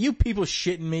just went, "Are you people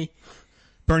shitting me?"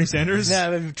 Bernie Sanders?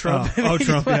 No, Trump.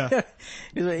 Trump. Yeah.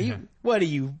 He's like, "What are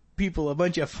you people? A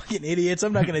bunch of fucking idiots!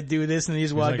 I'm not going to do this." And he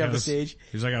just walked off the stage.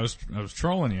 He's like, I was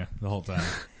trolling you the whole time.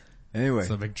 Anyway,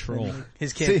 it's a big troll.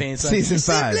 His campaign season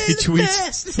 5. He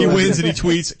tweets. He wins and he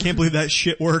tweets. Can't believe that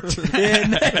shit worked.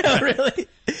 No, really.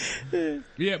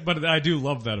 Yeah, but I do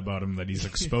love that about him, that he's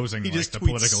exposing He just the tweets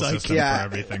political psych. system Yeah. for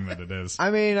everything that it is.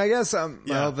 I mean, I guess my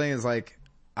whole thing is like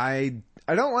I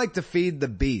don't like to feed the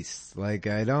beast. Like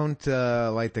I don't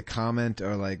like to comment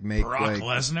or like make Brock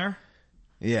Lesnar?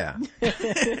 Yeah.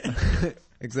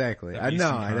 Exactly. The I beast know.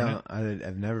 I incarnate? don't.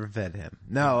 I've never fed him.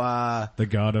 No. The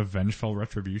god of vengeful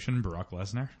retribution, Brock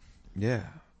Lesnar? Yeah.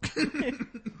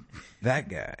 That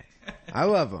guy. I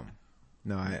love him.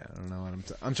 No, I don't know what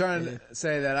I'm trying to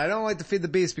say that I don't like to feed the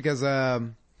beast because, I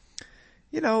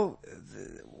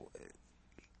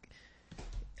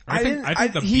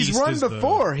think the he's beast run is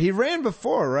before. He ran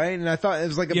before, right? And I thought it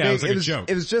was like a Yeah, big, it was like a joke.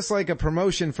 It was just like a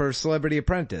promotion for Celebrity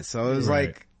Apprentice. So it was Right.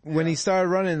 like, when he started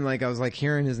running, like I was like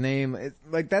hearing his name,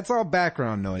 like that's all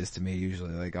background noise to me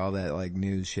usually, like all that like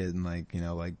news shit and like,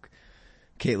 like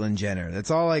Caitlyn Jenner.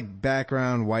 That's all like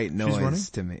background white running?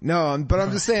 noise to me. No, but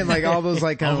I'm just saying like all those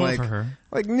like kind of I'll vote like, for her.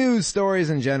 like news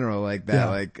stories in general like that, Yeah.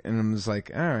 like, and I'm just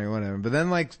like, alright, whatever. But then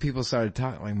like people started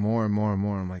talking like more and more and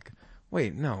more. I'm like,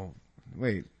 wait,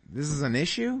 this is an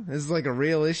issue? This is like a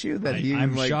real issue that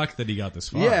I'm like, shocked that he got this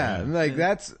far. yeah, like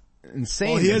that's insane.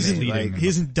 Well, he to hasn't, me. Like, he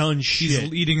hasn't done shit. He's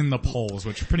leading in the polls,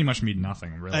 which pretty much mean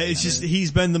nothing, really. It's just,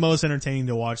 he's been the most entertaining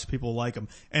to watch. People like him.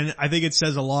 And I think it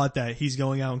says a lot that he's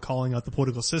going out and calling out the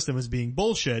political system as being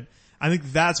bullshit. I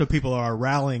think that's what people are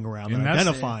rallying around and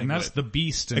identifying and that's with. the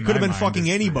beast in It could have my been mind, fucking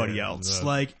is anybody else.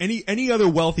 Like any other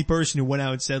wealthy person who went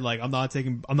out and said like, I'm not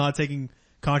taking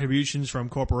contributions from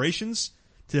corporations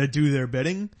to do their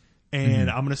bidding and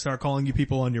I'm gonna start calling you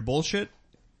people on your bullshit.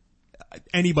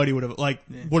 Anybody would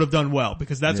have done well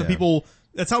because that's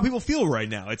that's how people feel right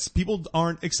now. It's people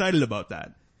aren't excited about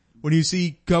that. When you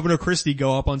see Governor Christie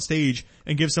go up on stage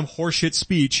and give some horseshit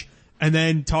speech and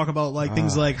then talk about like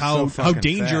things like so how fucking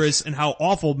dangerous and how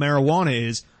awful marijuana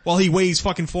is while he weighs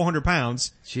fucking 400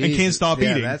 pounds and can't Jesus. stop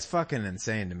yeah, eating. that's fucking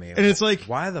insane to me. And it's like,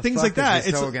 why the things fuck like that, is he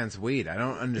it's so like- against weed? I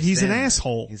don't understand. He's an that.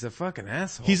 asshole. He's a fucking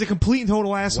asshole. He's a complete and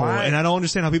total asshole, Why? and I don't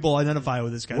understand how people identify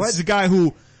with this guy. What? This is a guy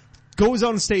who goes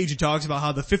on stage and talks about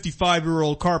how the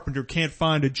 55-year-old carpenter can't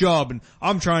find a job, and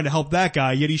I'm trying to help that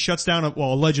guy, yet he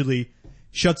allegedly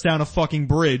shuts down a fucking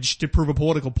bridge to prove a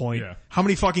political point. Yeah. How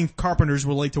many fucking carpenters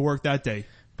were late to work that day?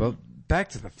 But back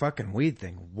to the fucking weed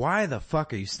thing. Why the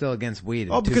fuck are you still against weed?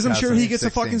 In Oh, because I'm sure he gets a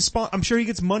 2016? fucking I'm sure he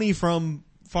gets money from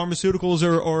pharmaceuticals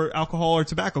or alcohol or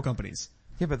tobacco companies.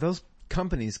 Yeah, but those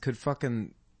companies could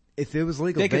fucking, if it was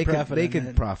legal, They could profit they on could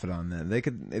that. profit on that. They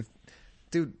could,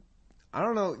 dude, I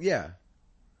don't know, yeah.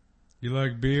 You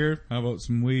like beer? How about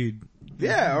some weed?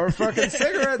 Yeah, or fucking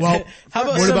cigarettes. Well, How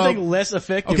about What something about- less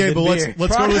effective Okay, than but beer?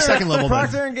 let's go to the second level then.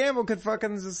 Procter and Gamble could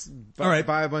fucking just All right.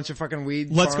 buy a bunch of fucking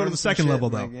weed. Let's go to the farms second and shit, level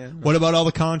though. like, yeah. What about all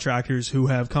the contractors who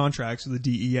have contracts with the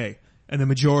DEA? And the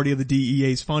majority of the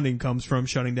DEA's funding comes from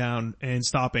shutting down and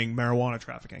stopping marijuana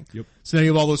trafficking. Yep. So then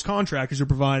you have all those contractors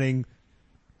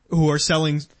who are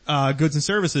selling goods and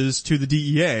services to the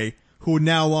DEA, who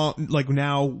now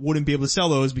wouldn't be able to sell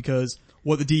those because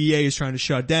what the DEA is trying to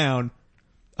shut down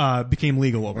became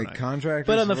legal overnight. Like contractors,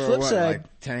 But on the for flip what, side-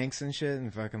 like tanks and shit,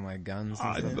 and fucking like guns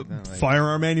and stuff. Like that, like,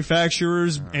 Firearm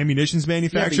manufacturers, ammunitions yeah, but you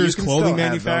manufacturers, can clothing still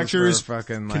have those manufacturers, for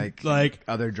fucking can- like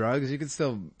other drugs. You could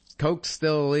still, coke's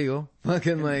still illegal.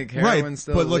 Fucking like heroin's right?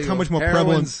 still But illegal. look how much more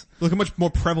Heroin's-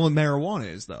 prevalent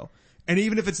marijuana is, though. And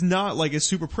even if it's not like it's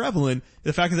super prevalent,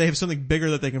 the fact that they have something bigger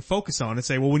that they can focus on and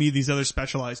say, well, we need these other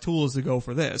specialized tools to go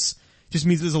for this, just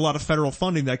means there's a lot of federal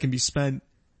funding that can be spent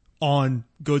on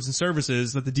goods and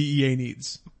services that the DEA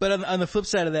needs. But on the flip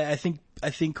side of that, I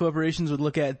think corporations would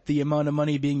look at the amount of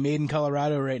money being made in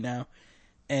Colorado right now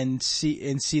and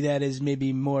see that as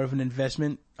maybe more of an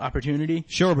investment opportunity.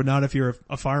 Sure, but not if you're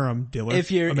a firearm dealer. If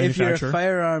you're a manufacturer.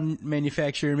 firearm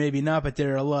manufacturer, maybe not, but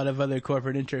there are a lot of other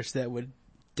corporate interests that would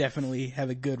definitely have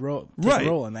a good role, take a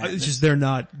role in that. It's just they're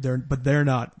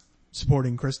not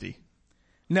supporting Christie.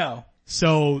 No.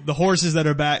 So the horses that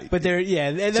are back, But they're,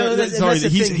 yeah. so, that's sorry, the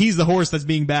he's thing. he's the horse that's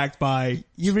being backed by,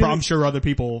 You really- I'm sure, other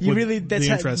people You with really, that's the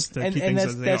how, interest to and, keep and things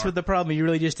that's, as they that's are. what the problem. You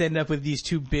really just end up with these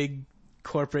two big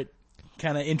corporate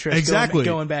kind of interests Exactly.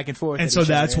 going back and forth. And at so each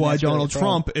other, that's and why really Donald the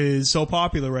problem. Trump is so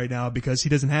popular right now, because he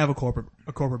doesn't have a corporate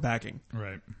backing.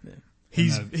 Right.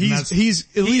 He's And he's that's- he's at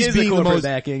He least is the being the corporate most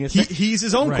backing. he's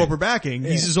his own Right. corporate backing.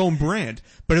 He's Yeah. his own brand,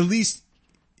 but at least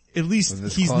With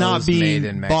his he's not clothes being made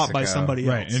in bought by Mexico. somebody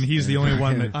Right. else. And he's the only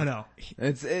one that I know.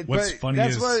 What's but funny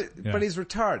that's is- what, yeah. but he's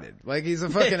retarded. Like he's a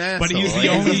fucking asshole. But he's Like, the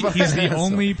only a fucking he's the asshole.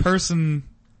 only person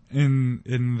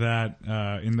in that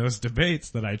in those debates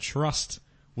that I trust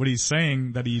what he's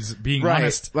saying, that he's being Right.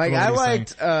 honest. Like, about I what he's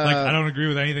liked, saying. Like I don't agree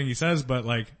with anything he says, but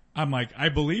like I'm like I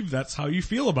believe that's how you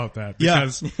feel about that Yeah.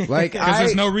 because Like because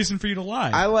there's I no reason for you to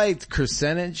lie. I liked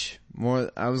Kucinich more.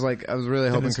 I was really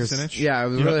hoping Kucinich? Yeah, I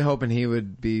was Yep. really hoping he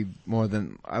would be more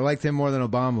than. I liked him more than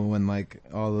Obama when like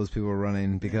all those people were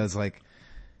running, because like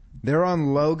they're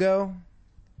on Logo,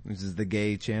 which is the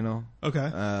gay channel.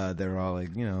 Okay. They're all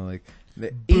like, you know, like Boo.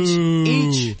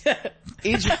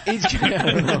 each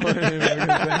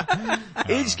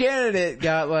each candidate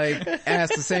got like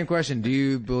asked the same question: do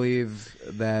you believe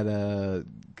that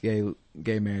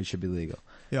gay marriage should be legal?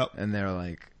 Yep. And they're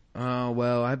like, oh,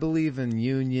 well, I believe in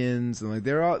unions, and like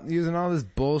they're all using all this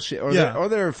bullshit, or Yeah.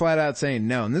 they're flat out saying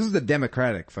no. And this is the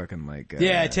Democratic fucking like,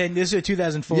 Yeah, this was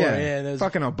 2004. Yeah, that was,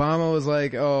 fucking Obama was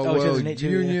like, oh, well, 2008 too,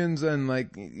 unions, and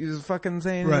like he was fucking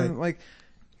saying, Right. like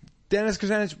Dennis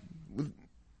Kucinich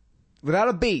without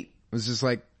a beat was just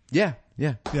like, yeah,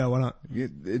 Yeah, why not?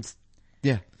 it's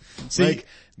yeah. See, Like,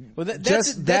 well, that's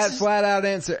just that flat out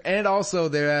answer. And also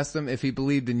they asked him if he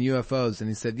believed in UFOs, and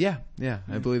he said, yeah,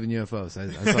 I believe in UFOs.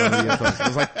 I saw the UFOs. I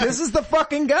was like, this is the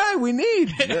fucking guy we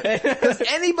need. Because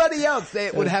anybody else,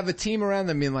 they would have a team around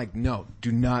them being like, no,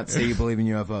 do not say you believe in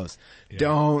UFOs.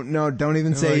 Don't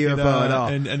even say like, UFO at all.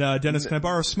 And Dennis, can I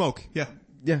borrow smoke? Yeah.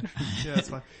 Yeah. Yeah, that's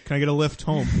fine. Can I get a lift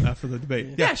home after the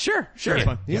debate? Yeah, sure. That's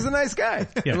fine. He's a nice guy.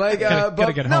 Yeah. Like, Gotta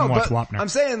but get home no, and watch but Wapner. I'm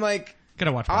saying like,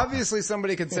 Gotta watch. obviously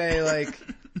somebody could say like,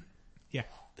 Yeah.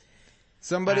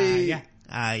 somebody,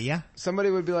 Yeah. somebody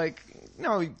would be like,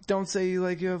 no, don't say you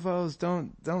like UFOs.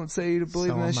 Don't say you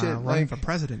believe in that shit. running Like, for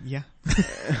president. Yeah.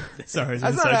 Sorry, it's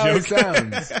that's an not how inside it joke.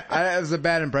 sounds. It was a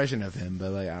bad impression of him,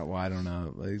 but like, I don't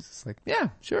know. Like, he's just like, yeah,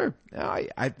 sure.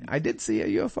 I did see a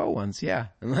UFO once. Yeah.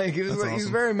 And like, he was That's like, he was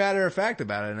awesome. very matter of fact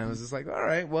about it. And I was just like, all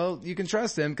right, well, you can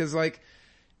trust him, because like,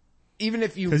 even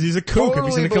if you Because he's a kook if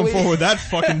he's totally gonna come believe- forward with that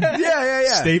fucking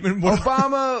yeah. statement. What-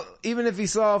 Obama, even if he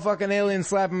saw a fucking alien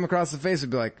slap him across the face, would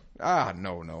be like,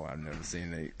 no, I've never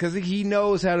seen it. Cause he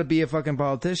knows how to be a fucking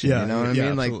politician, Yeah, you know what I yeah,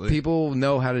 mean? Like, absolutely. people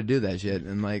know how to do that shit,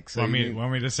 and like, so Want you-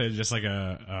 me to say just like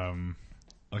a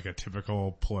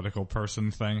typical political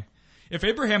person thing? If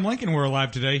Abraham Lincoln were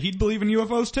alive today, he'd believe in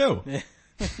UFOs too.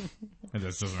 It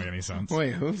just doesn't make any sense.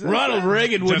 wait, who's that? Ronald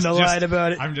Reagan wouldn't have lied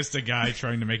about it. I'm just a guy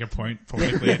trying to make a point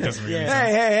politically. It doesn't make any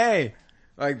sense. Hey.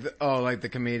 Like, like the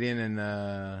comedian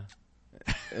and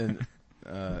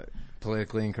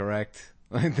politically incorrect.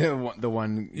 Like the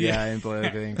one guy in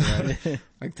politically incorrect.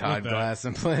 Like Todd What the- Glass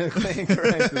and politically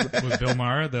incorrect. With Bill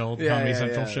Maher, the old Comedy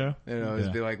Central show. You know, it'd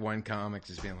Yeah. be like one comic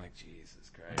just being like,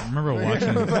 Jesus Christ. I remember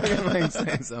watching Fucking like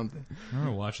saying something.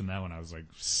 that when I was like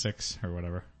 6 or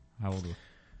whatever. How old was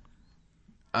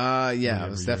Yeah, Whatever it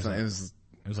was years definitely, that- it was,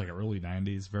 it? Was like early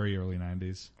 90s, very early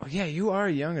 90s. oh yeah, you are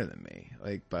younger than me.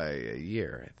 Like by a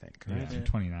year, I think. Yeah, Right? I'm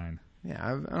 29. Yeah, I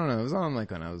don't know. It was on like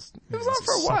when I was, it was on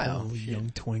for a while. Supple young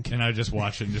twink. And I just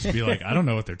watch it and just be like, I don't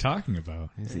know what they're talking about.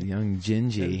 He's a young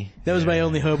Gingy. That was my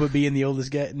only hope of being the oldest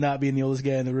guy, not being the oldest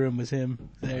guy in the room was him.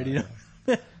 I already know.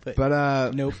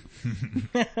 But, Nope.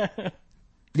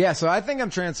 yeah, so I think I'm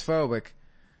transphobic.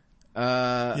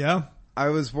 Yeah. I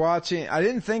was watching, I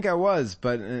didn't think I was,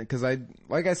 but, cause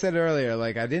like I said earlier,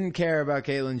 like I didn't care about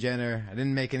Caitlyn Jenner. I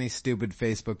didn't make any stupid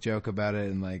Facebook joke about it,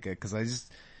 and like, cause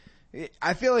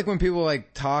I feel like when people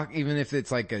like talk, even if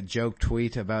it's like a joke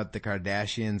tweet about the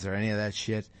Kardashians or any of that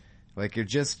shit, like you're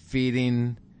just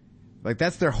feeding, like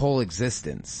that's their whole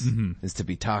existence, is to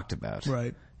be talked about.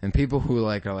 Right. And people who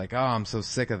like are like, oh, I'm so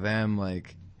sick of them,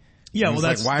 like, Yeah, And well,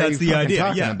 it's that's like, why are that's you the fucking idea.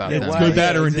 talking Yeah, about it's them? good,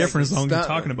 bad, or Yeah, indifferent as long as you're Stop-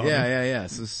 talking about yeah, them. yeah.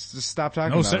 So just stop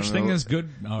talking No about such them. thing They'll- as good.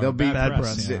 They'll be bad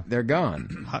press. Yeah. They're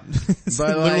gone. It's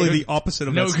But, literally like- the opposite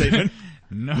of No that statement.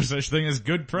 No such thing as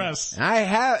good press. I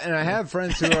have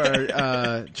friends who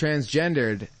are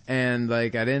transgendered, and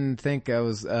like I didn't think I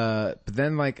was. But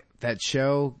then like that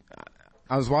show,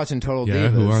 I was watching Total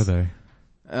Divas. they?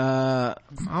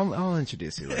 I'll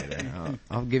introduce you later.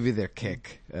 I'll give you their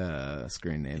kick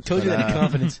screen names. Told you that in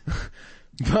confidence.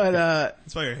 But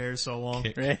That's why your hair is so long.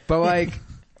 Right? But like,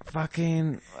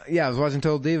 fucking, yeah, I was watching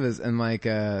Total Divas and like,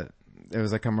 there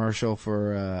was a commercial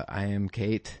for, I Am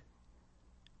Kate.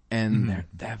 And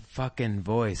that fucking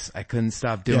voice, I couldn't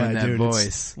stop doing that dude,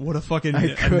 voice. What a fucking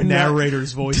I could not-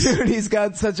 narrator's voice. Dude, she's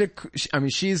got such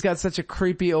a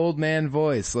creepy old man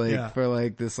voice. Like, Yeah. for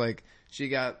like this, like, she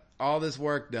got all this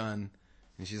work done.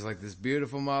 And she's like this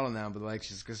beautiful model now, but like,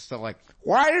 she's just still like,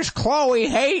 why does Chloe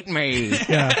hate me?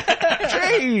 Yeah.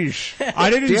 Jeez. I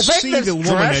Do you didn't think see this the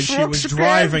woman dress as she looks was good?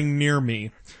 driving near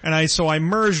me. And I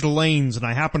merged lanes and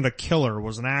I happened to kill her. It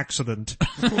was an accident.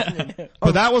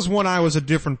 But that was when I was a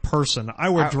different person. I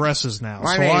wear dresses now,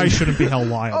 my so name- I shouldn't be held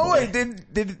liable. Oh wait,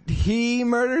 did he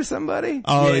murder somebody?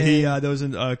 Oh, Yeah. there was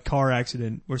a car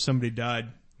accident where somebody died.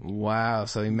 Wow,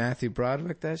 so he Matthew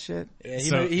Broderick that shit? Yeah,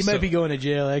 So- he so- might be going to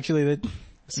jail. Actually, that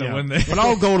So Yeah. when they, But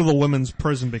I'll go to the women's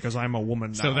prison because I'm a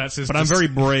woman now. So that's his But I'm dis- very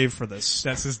brave for this.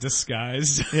 that's his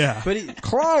disguise. Yeah. But he,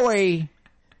 Chloe!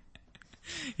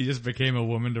 He just became a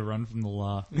woman to run from the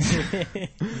law.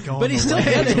 but he still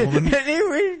did it. And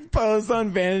he posts on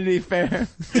Vanity Fair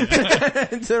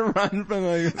to run from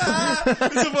like,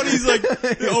 It's so funny. He's like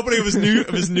the opening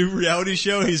of his new reality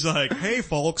show. He's like, "Hey,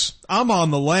 folks, I'm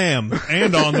on the lam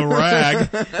and on the rag."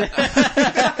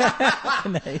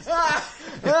 Nice.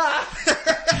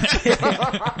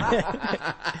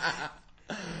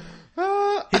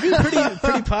 He'd be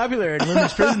pretty popular in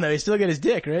women's prison though. He still got his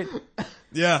dick, right?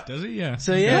 Yeah, Does he? Yeah.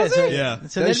 So yeah, Does so, he? Yeah. so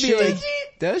does that'd be she? like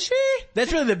Does she?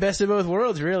 that's really the best of both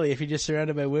worlds, really. If you're just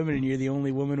surrounded by women and you're the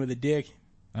only woman with a dick,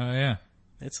 Oh yeah.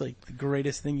 that's like the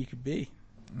greatest thing you could be.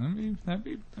 That'd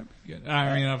be good.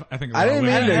 I mean, I think a I lot of didn't women-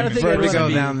 mean I don't to think I'd vertigo wanna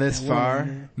be down this a far.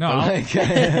 woman. No, But I'll- like,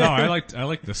 no, I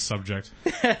like this subject.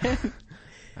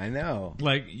 I know.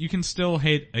 Like, you can still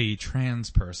hate a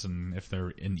trans person if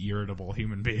they're an irritable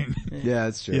human being. Yeah,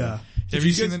 that's true. yeah, Have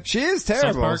you seen the She is South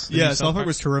terrible. Park? yeah. South South Park Park?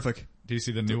 was terrific. Do you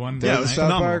see the new one? Yeah, it last was night? South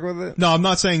phenomenal. Park with it? No, I'm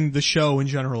not saying the show in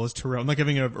general is terrific. I'm not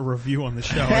giving a review on the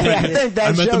show. I think that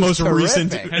I meant the show's most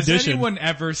recent terrific. Has edition. anyone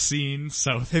ever seen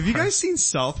South Have you Park? guys seen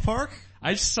South Park?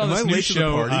 I just saw Am this I new late to the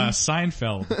show, party?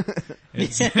 Seinfeld.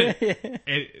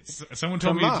 Someone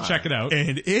told me Come to on. check it out.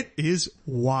 And it is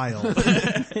wild.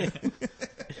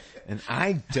 And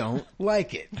I don't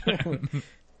like it.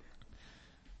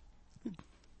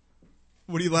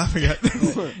 What are you laughing at?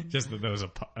 Just that there was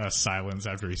a silence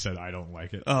after he said, "I don't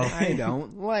like it." Oh, I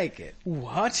don't like it.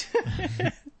 What?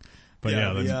 But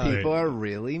Yeah, yeah, People are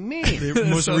really mean. The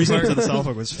most recent episode of South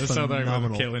Park was the South Park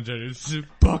phenomenal. with Caitlyn Jenner. Just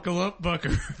buckle up,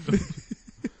 Bucker.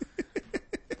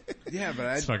 Yeah, but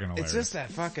It's fucking hilarious. it's just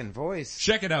that fucking voice.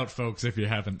 Check it out, folks, if you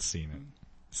haven't seen it.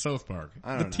 South Park,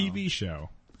 I the don't TV show.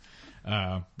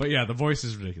 But yeah, the voice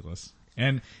is ridiculous.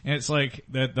 And it's like,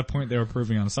 the point they were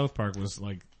proving on South Park was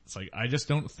like, it's like, I just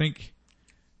don't think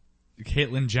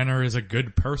Caitlyn Jenner is a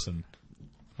good person.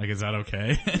 Like, is that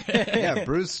okay? Yeah,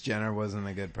 Bruce Jenner wasn't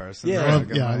a good person. Yeah. There was a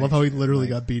good I way. love how he literally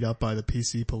got beat up by the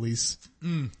PC police.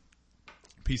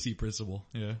 PC principal,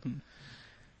 yeah.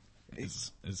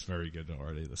 It's very good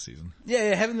already this season.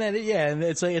 Yeah, having that, yeah, and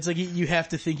it's like you have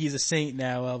to think he's a saint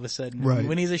now all of a sudden. Right.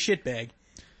 When he's a shitbag.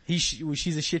 She's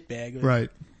a shitbag. Like, Right.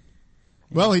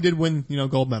 Well, he did win,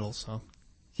 gold medals, so.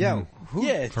 Yeah,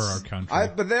 Yeah. For our country.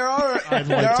 but there are I'd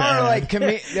like to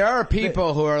add. there are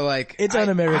people who are like It's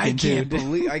un-American, I can't too.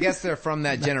 believe. I guess they're from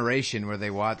that generation where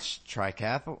they watch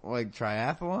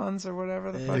triathlons or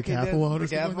whatever the fuck he did. Decathlon or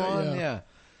something like that, Decathlon, yeah. yeah.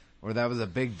 Where that was a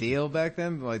big deal back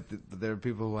then. Like there are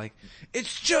people who are like,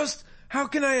 it's just how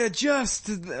can I adjust?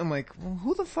 I'm like, well,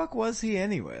 who the fuck was he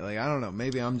anyway? Like I don't know.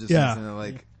 Maybe I'm just Yeah. listening to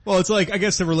like. Well, it's like, I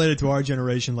guess they're related to our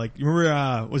generation. Like, you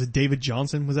remember, was it David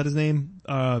Johnson? Was that his name?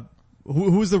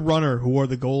 Who was the runner who wore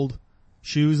the gold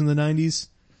shoes in the 90s?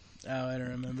 Oh, I don't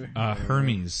remember.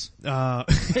 Hermes.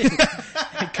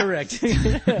 Correct.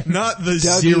 Not the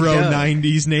Dougie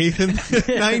 90s, Nathan.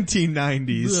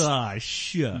 1990s. Ah,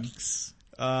 shucks.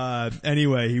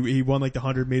 Anyway, he won like the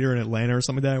 100 meter in Atlanta or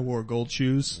something like that, wore gold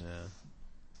shoes.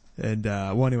 Yeah. And,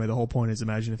 well, anyway, the whole point is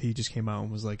imagine if he just came out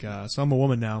and was like, so I'm a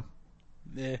woman now.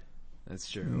 Yeah. That's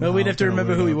true. Well, we'd have to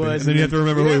remember who he was. And then you have to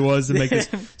remember who he was to make this.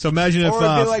 So imagine if, Or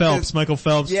it'd be like Phelps, this- Michael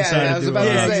Phelps Yeah, decided I was to do about it.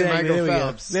 to say exactly. There Michael we go.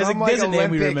 Phelps. There's Some a like name we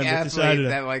Olympic remember. athlete Decided to-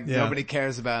 that like yeah. nobody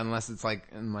cares about unless it's like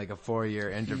in like a 4-year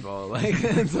interval. Like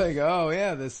it's like, oh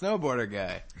yeah, the snowboarder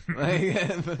guy.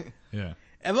 Like, Yeah.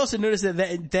 I've also noticed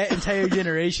that entire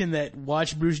generation that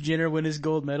watched Bruce Jenner win his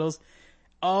gold medals,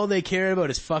 all they care about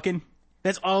is fucking.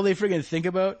 That's all they friggin' think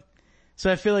about.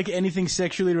 So I feel like anything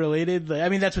sexually related, like, I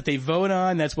mean, that's what they vote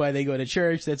on. That's why they go to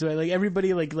church. That's why, like,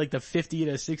 everybody, like the 50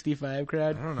 to 65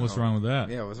 crowd. I don't know. What's wrong with that?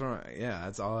 Yeah, what's wrong? Yeah,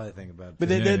 that's all I think about. But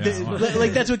Yeah,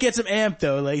 like, that's what gets them amped,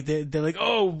 though. Like, they're like,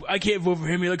 oh, I can't vote for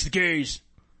him. He likes the gays.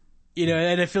 You know,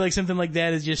 and I feel like something like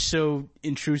that is just so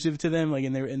intrusive to them. Like,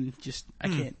 and just, I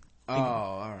can't. Oh,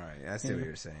 all right. I see what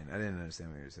you're saying. I didn't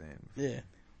understand what you're saying. Yeah.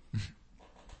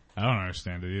 I don't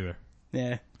understand it either.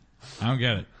 Yeah. I don't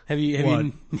get it. Have you, What?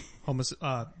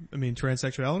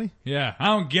 Transsexuality? Yeah, I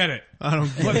don't get it. I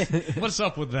don't get it. What's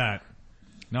up with that?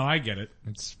 No, I get it.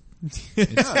 It's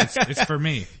for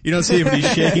me. You don't see him, but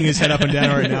he's shaking his head up and down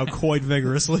right now quite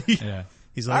vigorously. Yeah.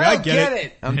 He's like, I I don't get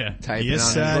it. I'm Yeah. typing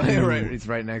Yes, on I his do. right. He's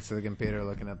right next to the computer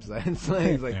looking upside. He's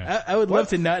like, Yeah. I would love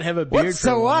to not have a beard what's for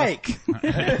a so while. like?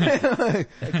 I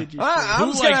could just- I'm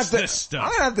Who just gonna likes have to, this stuff?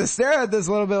 I'm gonna have to stare at this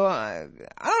a little bit. I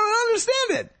don't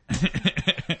understand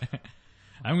it.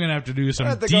 I'm gonna have to do some I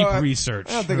have to deep go- research.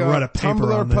 I have to I'm go gonna write a paper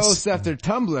Tumblr on this. post after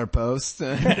Tumblr post.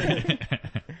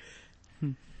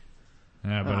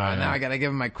 Yeah, but now I gotta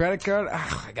give him my credit card.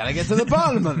 I gotta get to the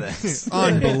bottom of this.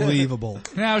 Unbelievable.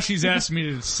 now she's asked me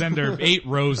to send her 8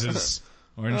 roses,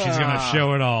 and she's gonna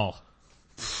show it all.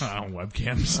 Oh,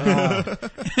 webcams.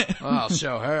 I'll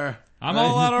show her. I'm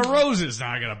all out of roses.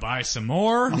 Now I gotta buy some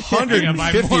more. I gotta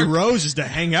buy 150 more. roses to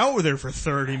hang out with her for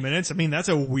 30 minutes. I mean, that's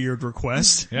a weird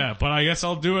request. Yeah, but I guess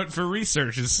I'll do it for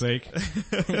research's sake.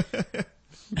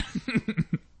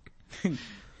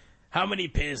 How many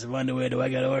pairs of underwear do I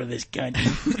gotta order this cunt?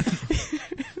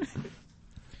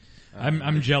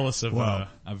 I'm jealous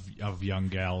of young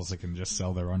gals that can just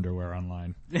sell their underwear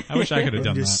online. I wish I could have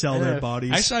done Just that. sell their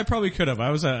bodies. Actually, I probably could have. I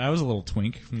was a little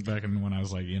twink back when I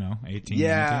was like, 18,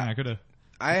 Yeah. 19. I could have.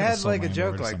 I had sold like my a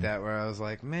joke underwear to like someone. that where I was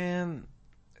like, man,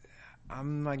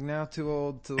 I'm like now too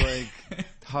old to like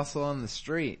hustle on the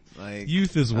street. Like,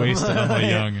 Youth is wasted on the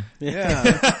young.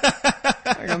 yeah.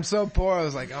 Like I'm so poor. I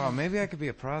was like, oh, maybe I could be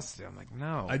a prostitute. I'm like,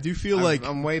 no. I do feel I'm, like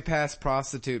I'm way past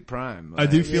prostitute prime. I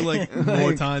Like, do feel like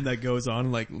more time that goes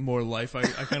on, like more life I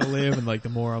kind of live, and like the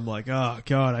more I'm like, oh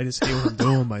god, I just hate what I'm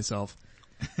doing with myself.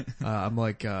 I'm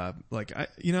like I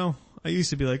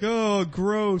used to be like, oh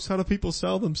gross, how do people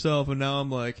sell themselves? And now I'm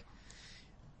like,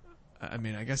 I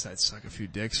mean, I guess I'd suck a few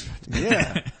dicks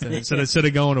Yeah. instead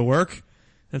of going to work.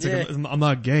 That's Yeah. like, I'm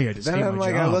not gay, I just Then hate I'm my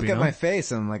like, job. I look you at know? my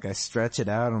face and I'm like, I stretch it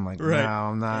out. I'm like, Right. no,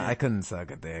 I'm not. I couldn't suck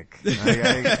a dick.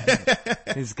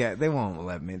 Like, these guys, they won't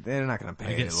let me. They're not going to I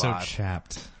pay get a so lot.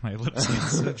 chapped. My lips get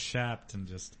so chapped and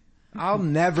just. I'll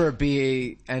never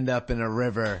end up in a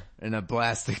river in a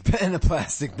plastic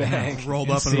bag. rolled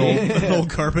up in an old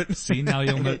carpet. See, now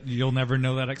you'll never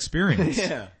know that experience.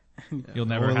 Yeah. You'll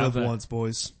never Only have live that. once,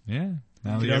 boys. Yeah.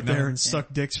 Now Get you out there know. and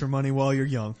suck dicks for money while you're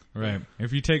young. Right.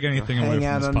 If you take anything away Hang from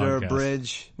out this under podcast, a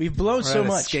bridge. We've blown Or so at a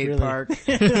much. skate really. park.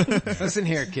 Listen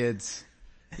here, kids.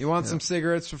 You want some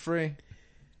cigarettes for free?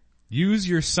 use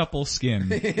your supple skin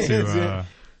to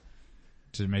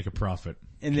make a profit.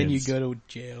 And then you kids. go to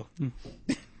jail.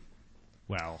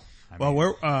 Well, I Well,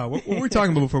 mean, what were we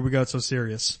talking about before we got so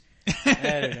serious?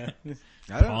 I don't know.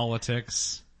 I don't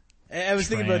politics I was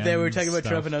thinking about that. We were talking about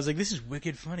Trans Trump, stuff. and I was like, "This is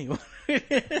wicked funny."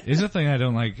 is a thing I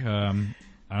don't like. I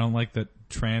don't like that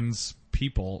trans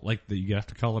people, like that you have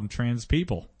to call them trans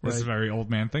people. This is a Right. very old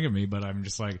man thing of me, but I'm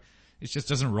just like, it just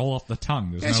doesn't roll off the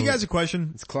tongue. There's Ask no, you guys a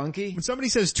question. It's clunky. When somebody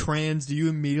says trans, do you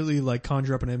immediately like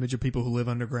conjure up an image of people who live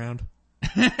underground?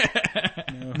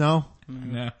 No?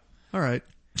 no. All right.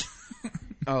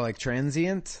 Oh, like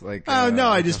transient? Like Oh no, I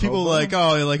like just a people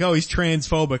hobo? like he's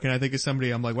transphobic, and I think of somebody.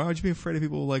 I'm like, why would you be afraid of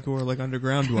people like who are like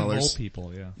underground Old dwellers?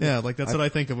 people, yeah. Yeah, like that's what I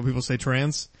think of when people say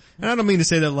trans. And I don't mean to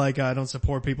say that like I don't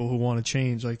support people who want to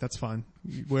change. Like that's fine.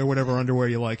 You wear whatever underwear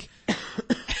you like.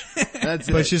 That's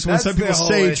But it. it's just when That's some the people whole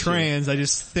say issue. trans, I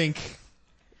just think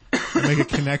I make a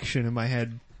connection in my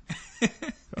head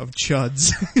of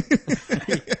chuds.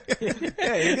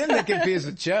 Yeah, you're getting confused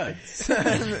with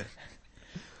chuds.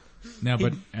 No,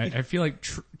 but I feel like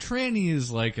tranny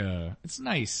is like it's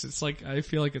nice. It's like, I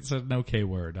feel like it's an okay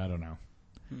word. I don't know.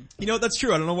 You know, that's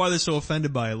true. I don't know why they're so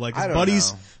offended by it. Like, I don't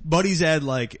buddies, know. buddies add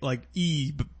like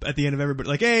E at the end of everybody.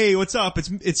 Like, hey, what's up?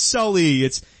 It's Sully.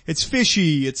 It's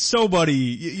Fishy. It's So Buddy.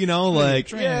 You know,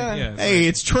 like, Yeah. hey,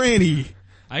 it's Tranny.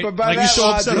 I, But by like, You're that so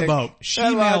upset logic- about.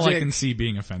 she-male logic- I can see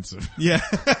being offensive. Yeah.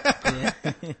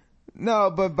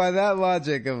 No, but by that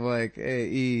logic of like, hey,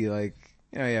 E, like,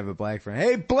 you know, you have a black friend.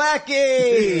 Hey,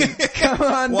 Blackie! Come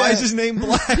on Why down. is his name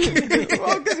Black?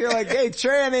 Well, cause you're like, hey,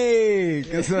 tranny!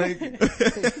 Cause like,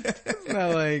 it's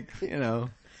not like, you know,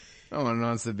 no one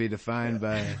wants to be defined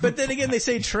by, But then again, they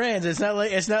say trans. It's not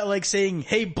like saying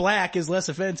 "Hey, black" is less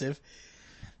offensive.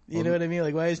 You know what I mean?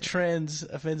 Like, why is trans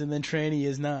offensive and then tranny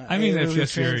is not? I mean, Hey, if who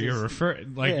just trans you're is-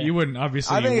 referring, like, Yeah. you wouldn't,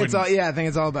 obviously, I you think it's all, wouldn't. yeah, I think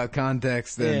it's all about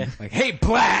context and Yeah. like, hey,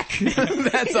 black!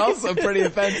 That's also pretty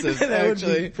offensive, That would be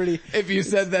actually. pretty- If you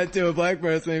said that to a black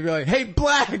person, you'd be like, hey,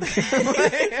 black!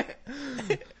 Hey,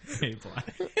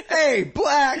 black. Hey,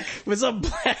 black! What's up,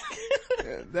 black?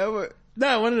 That would, No,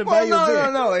 I wanted to buy well, you a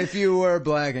beer. no. If you were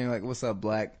black and you're like, what's up,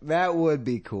 black? That would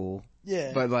be cool.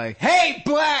 Yeah. But like, hey,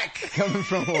 black! Coming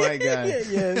from a white guy.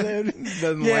 yeah, that would-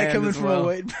 Doesn't yeah, land coming as from well. a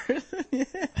white person.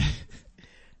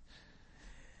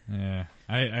 Yeah.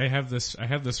 I have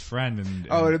this friend and,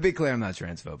 Oh, to be clear, I'm not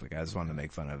transphobic. I just wanted to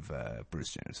make fun of,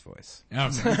 Bruce Jenner's voice.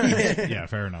 yeah,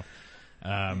 fair enough.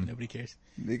 Nobody cares.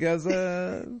 Because,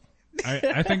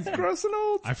 I think, gross and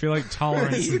old. I feel like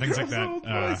tolerance and things like Gross old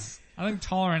that, voice. I think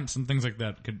tolerance and things like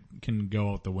that can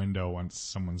go out the window once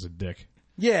someone's a dick.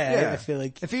 Yeah, I feel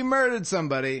like If he murdered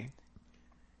somebody,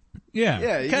 Yeah.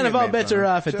 yeah, you kind can of all make bets fun are of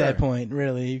him. off at Sure. that point,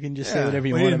 really. You can just say Yeah. whatever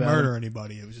you Well, he want didn't about murder it.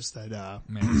 anybody. It was just that,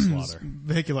 Manslaughter.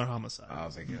 vehicular homicide. I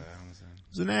was like, yeah,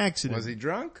 It was an accident. was he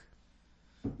drunk?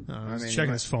 He was mean, checking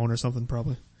what- his phone or something,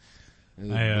 probably.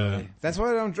 That's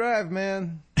why I don't drive,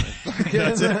 man.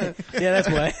 That's it. Yeah, that's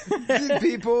why.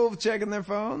 People checking their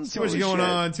phones. Too much Holy going shit.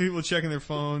 on. Two people checking their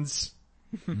phones.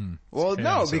 Well, no,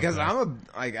 chaos out because there.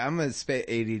 I'm a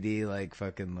ADD, like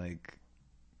fucking like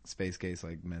space case,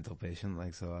 like mental patient.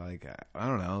 Like, so like, I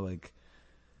don't know, like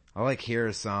I'll like hear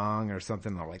a song or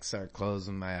something. I'll like start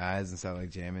closing my eyes and start like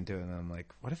jamming to it. And I'm like,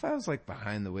 what if I was like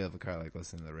behind the wheel of a car, like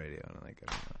listening to the radio and like,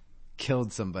 I don't know,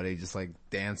 killed somebody just like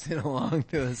dancing along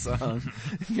to a song.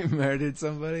 You murdered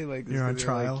somebody, like just You're on 'cause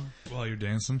trial. While you're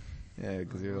dancing. yeah,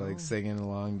 because you're like singing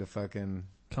along to fucking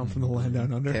Come from the land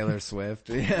down under. Taylor Swift.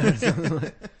 Yeah, something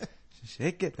like,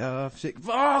 shake it off, shake.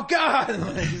 Oh God!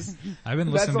 Like, just- I've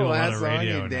been That's listening to the a lot last of song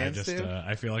radio you and I danced just, to?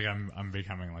 I feel like I'm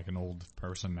becoming like an old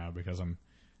person now because I'm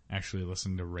actually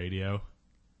listening to radio.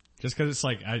 Just cause it's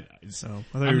like, So, I thought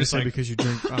I'm you were just saying like- because you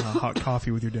drink hot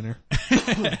coffee with your dinner.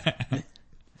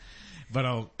 but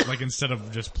I'll, like, instead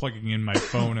of just plugging in my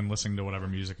phone and listening to whatever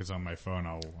music is on my phone,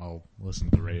 I'll listen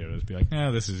to the radio and just be like,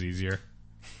 this is easier.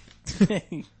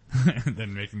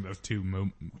 than making those two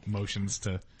motions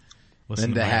to listen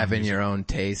and to to my own having music. your own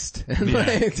taste, and Yeah.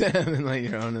 like, to having like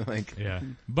your own like. Yeah.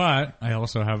 But I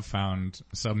also have found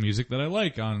some music that I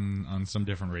like on some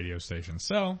different radio stations.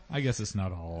 So I guess it's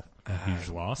not all a huge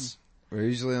loss. We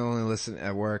usually only listen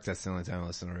at work. That's the only time I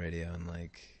listen to radio, and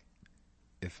like,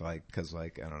 if like, cause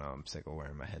like, I don't know, I'm sick of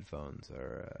wearing my headphones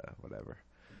or whatever.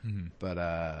 Mm-hmm.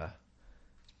 But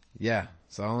yeah.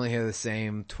 So I only hear the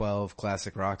same 12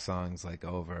 classic rock songs like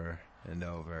over and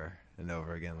over and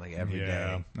over again, like every day.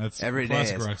 Yeah. That's Every day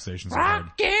classic is rock stations are hard.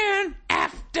 Rockin'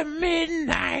 after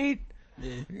midnight.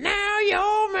 Now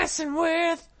you're messing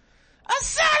with a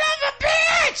son of a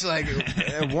bitch!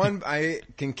 Like, I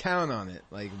can count on it.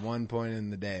 Like, one point in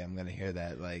the day, I'm gonna hear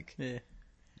that, like,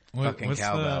 fucking what's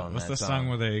cowbell in what's that the song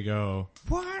where they go,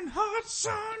 One Hot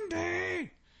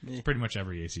Sunday? It's pretty much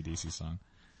every AC/DC song.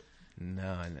 No,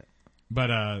 I know.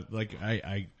 But, like,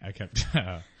 I kept,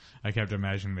 I kept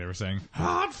imagining they were saying,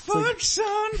 Hot Fudge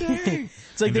Sunday!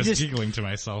 It's like and they're just just giggling to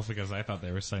myself because I thought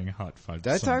they were saying Hot Fudge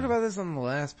Did I Sunday. talk about this on the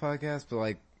last podcast? But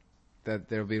like, that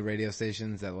there'll be radio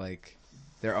stations that like,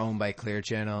 they're owned by Clear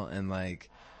Channel and like,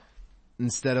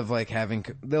 instead of like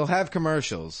they'll have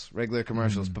commercials, regular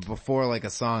commercials, but before like a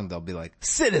song, they'll be like,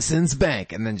 Citizens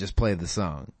Bank, and then just play the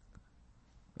song.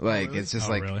 Like, it's just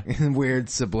like weird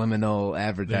subliminal They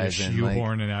advertising.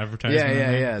 shoehorn Like, an advertisement.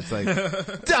 yeah. It's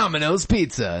like, Domino's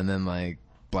Pizza, and then like,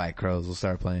 Black Crows will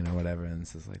start playing or whatever, and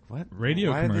it's just like, what?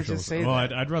 Radio Why did they commercials. just say Well,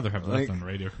 that? I'd rather have that Like- than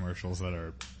radio commercials that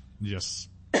are just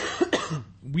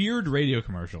weird radio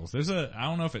commercials. There's I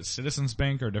don't know if it's Citizens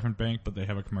Bank or a different bank, but they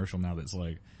have a commercial now that's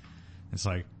like, it's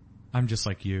like, I'm just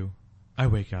like you. I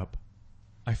wake up,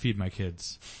 I feed my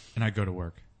kids, and I go to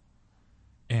work,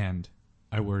 and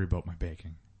I worry about my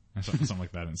baking, and something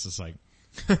like that. And it's just like,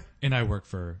 and I work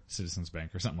for Citizens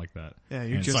Bank or something like that. Yeah, And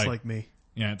you're it's just like me.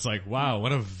 Yeah, it's like, wow,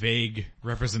 what a vague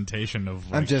representation of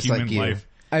like I'm just human like you. life.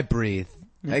 I breathe.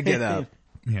 I get up.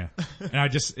 Yeah,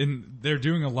 and they're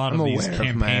doing a lot of I'm these aware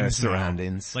of my campaigns now.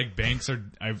 surroundings. Like banks are,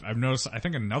 I've noticed. I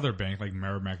think another bank, like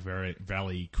Merrimack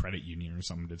Valley Credit Union or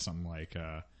something, did something like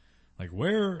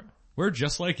we're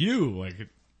just like you, like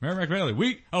Merrimack Valley.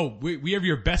 We have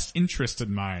your best interest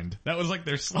in mind. That was like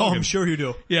their Oh, slogan. I'm sure you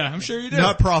do. Yeah, I'm sure you do.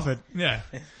 Not profit. Yeah,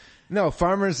 No,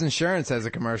 Farmers Insurance has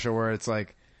a commercial where it's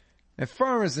like, at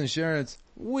Farmers Insurance,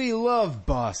 we love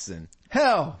Boston.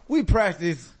 Hell, we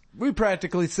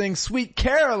practically sing Sweet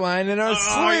Caroline in our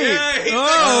sleep.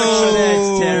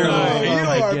 that's terrible. Oh, You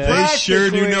my are God. They sure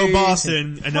do know practically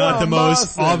Boston, and not the from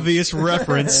most Boston. obvious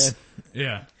reference.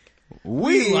 yeah.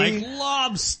 We Like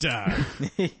lobster.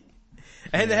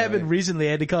 I had that happen recently.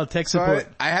 I had to call tech So support.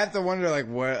 I have to wonder like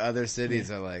what other cities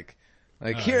are like.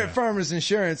 Like here at Farmers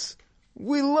Insurance,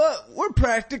 we're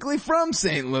practically from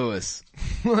St. Louis.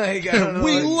 Like, I don't know.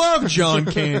 We like, love John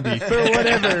Candy. For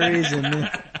whatever reason.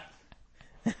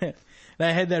 And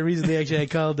I had that recently, actually. I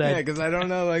called yeah, that. cause I don't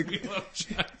know like,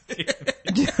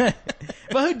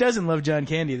 Well, who doesn't love John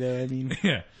Candy, though? I mean,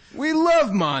 Yeah. we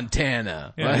love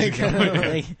Montana. Yeah, like,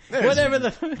 like, whatever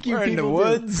the fuck you we're in the people do.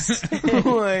 woods.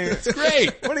 Like, it's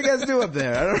great. What do you guys do up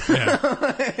there? I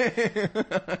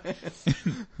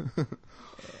don't know.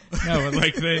 No, but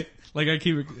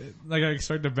I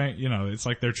start to bank, it's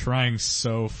like they're trying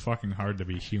so fucking hard to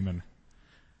be human.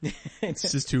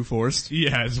 It's just too forced.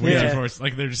 Yeah, it's way Yeah. too forced.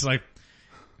 Like they're just like,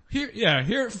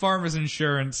 here at Farmers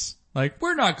Insurance, like,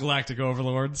 we're not galactic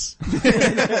overlords.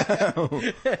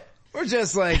 We're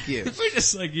just like you. We're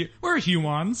just like you. We're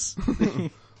humans.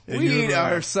 We eat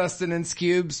our sustenance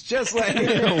cubes just like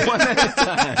you, one at a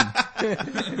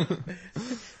time.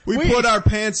 We put our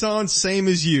pants on same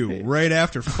as you, right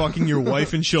after fucking your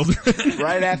wife and children.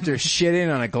 Right after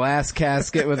shitting on a glass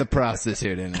casket with a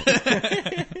prostitute in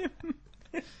it.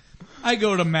 I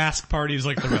go to mask parties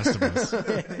like the rest of us.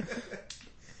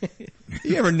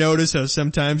 You ever notice how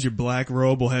sometimes your black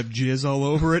robe will have jizz all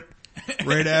over it?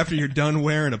 Right after you're done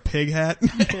wearing a pig hat?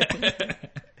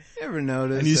 Ever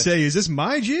notice? And you say, is this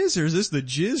my jizz or is this the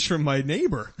jizz from my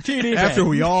neighbor? TD After man.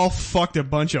 we all fucked a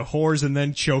bunch of whores and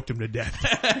then choked them to death.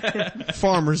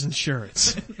 Farmers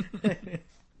Insurance.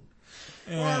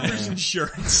 Farmers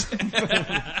Insurance.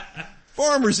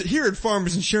 Here at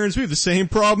Farmers Insurance, we have the same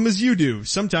problem as you do.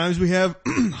 Sometimes we have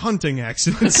hunting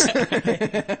accidents.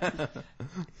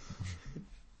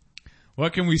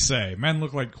 What can we say? Men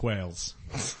look like quails.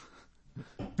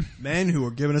 Men who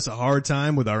are giving us a hard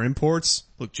time with our imports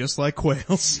look just like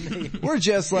quails. We're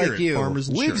just Here like at you. Farmers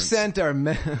We've Insurance. sent our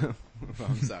I'm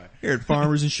sorry. Here at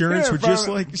Farmers Insurance, Here we're at just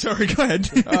Farmer- like, sorry, go ahead.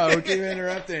 Oh, we keep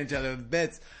interrupting each other with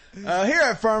bits. Here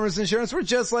at Farmers Insurance, we're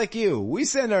just like you. We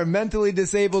send our mentally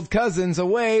disabled cousins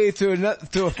away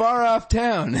to a far off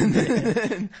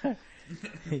town.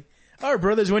 Our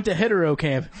brothers went to hetero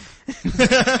camp.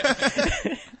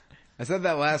 I said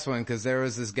that last one because there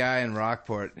was this guy in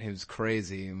Rockport who was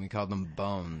crazy, and we called him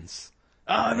Bones.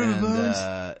 Oh, I remember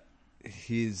Bones.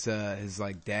 His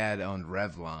like dad owned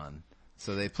Revlon,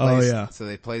 so they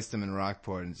placed him in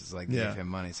Rockport and just like gave him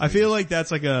money. So I feel like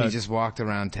that's like he just walked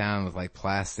around town with like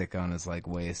plastic on his like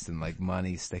waist and like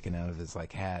money sticking out of his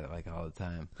like hat like all the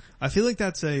time. I feel like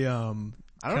that's a, I don't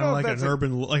kinda know if like that's an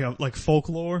urban, like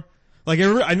folklore. Like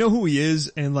I know who he is,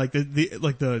 and like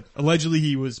the allegedly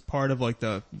he was part of like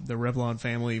the Revlon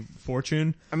family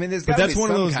fortune. I mean, there's But got to that's be one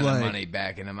of some those, kind of like- money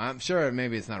backing him. I'm sure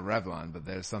maybe it's not Revlon, but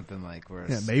there's something like where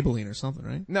Yeah, it's, Maybelline or something,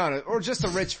 right? no, or just a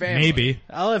rich family. Maybe.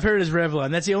 All I've heard is Revlon.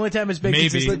 That's the only time it's been Maybe.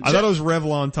 consistent. I thought it was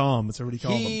Revlon Tom. That's what he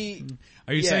called him. He,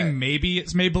 Are you Yeah. saying maybe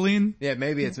it's Maybelline? yeah,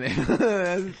 maybe it's me.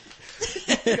 God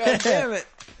damn it.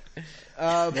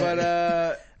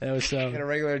 That was Got a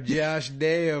regular Josh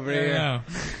Day over here.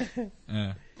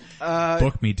 Yeah.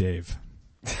 Book me, Dave.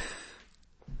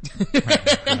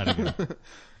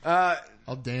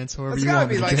 I'll dance however It's you gotta want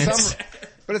me be to like dance.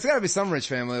 but it's gotta be some rich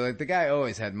family. Like the guy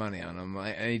always had money on him,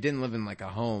 like, and he didn't live in like a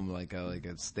home, like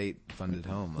a state funded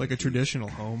home. Like a traditional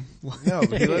home. no,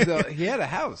 but he had a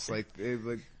house, like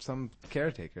some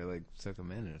caretaker like took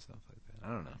him in or something like that.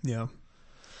 I don't know. Yeah.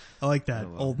 I like that. Oh,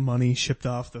 well. Old money shipped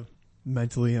off the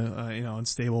mentally,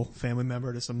 unstable family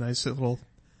member to some nice little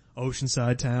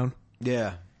oceanside town.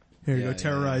 Yeah. Here you Yeah, go,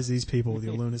 terrorize these people with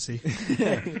your lunacy.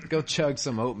 Go chug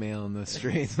some oatmeal in the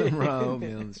street, some raw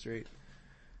oatmeal in the street.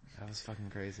 That was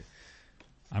fucking crazy.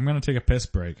 I'm gonna take a piss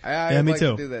break. I'd me like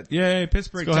too. To do that. Yay, piss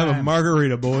break Go have a time.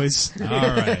 margarita, boys. All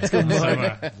right. Let's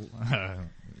have a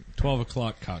 12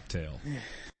 o'clock cocktail.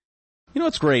 You know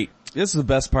what's great? This is the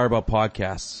best part about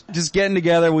podcasts. Just getting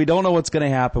together. We don't know what's going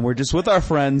to happen. We're just with our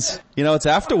friends. You know, it's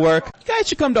after work. You guys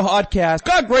should come to Hotcast.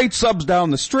 Got great subs down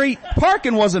the street.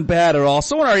 Parking wasn't bad at all.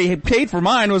 Someone already paid for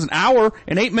mine. It was an hour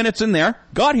and 8 minutes in there.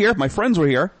 Got here. My friends were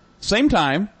here. Same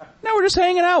time. Now we're just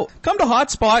hanging out. Come to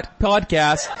Hotspot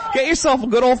Podcast. Get yourself a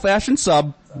good old-fashioned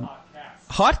sub.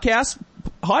 Hotcast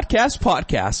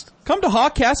Podcast. Come to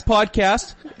Hotcast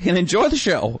Podcast and enjoy the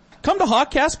show. Come to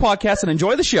Hotcast Podcast and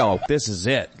enjoy the show. This is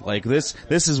it. Like this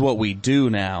is what we do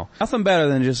now. Nothing better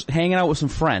than just hanging out with some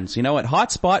friends. You know, at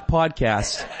Hotspot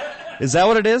Podcast. Is that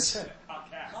what it is?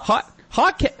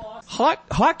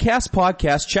 Hotcast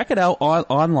Podcast. Check it out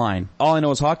online. All I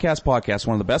know is Hotcast Podcast,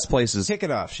 one of the best places. Kick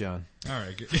it off, Sean. All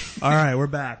right. All right, we're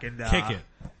back. And Kick it.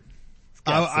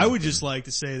 I would just like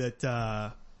to say that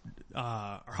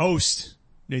our host,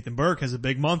 Nathan Burke, has a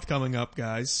big month coming up,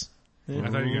 guys. I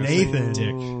thought you were gonna say Nathan. dick.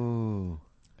 Ooh.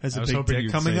 Has I a was big hoping dick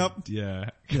you'd coming say- up. Yeah,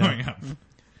 coming up.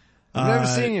 I've never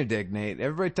seen your dick, Nate.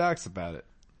 Everybody talks about it.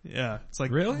 Yeah, it's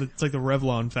like Really? it's like the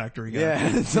Revlon factory guy.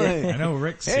 Yeah, it's like, I know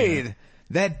Rick's seen hey, it.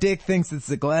 that dick thinks it's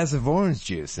a glass of orange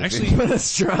juice. If Actually- you put a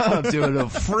straw up to it, it'll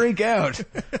freak out.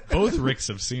 Both Ricks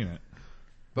have seen it.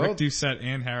 Rick Both? Doucette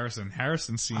and Harrison.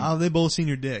 Harrison's seen Oh, they both seen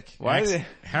your dick. Why did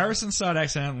Harrison saw it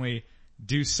accidentally.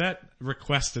 Doucette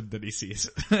requested that he sees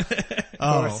it.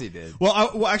 Of course he did.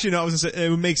 Well, actually, no. I was gonna say it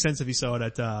would make sense if he saw it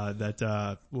at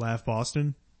that Laugh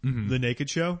Boston, the Naked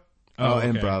Show.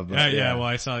 improv. Yeah, well,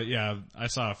 I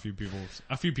saw a few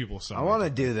people saw I it. want to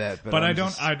do that, but But I'm I don't,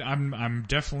 just- I'm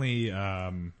definitely,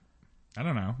 I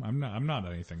don't know. I'm not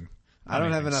anything. I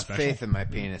don't have anything enough special. faith in my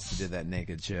penis to do that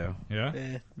naked show. Yeah?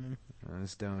 I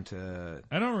just don't,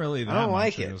 I don't really, that I don't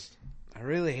much. like it. I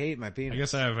really hate my penis. I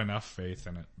guess I have enough faith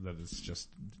in it that it's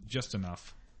just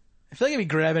enough. I feel like I'd be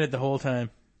grabbing it the whole time.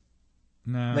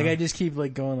 No. Like I just keep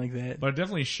like going like that. But it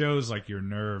definitely shows like your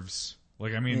nerves.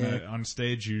 Like, I mean, Yeah. on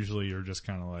stage usually you're just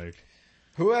kind of like,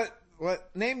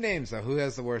 name names though. Who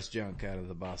has the worst junk out of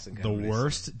the Boston the comedy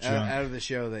worst scene? junk. Out of the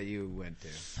show that you went to.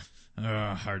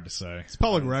 Hard to say. It's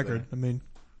public record. I mean,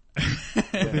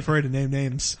 don't be afraid to name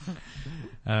names.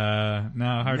 No,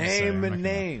 hard to say. I'm not Name gonna-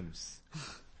 names.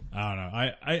 I don't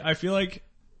know. I feel like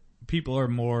people are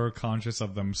more conscious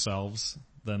of themselves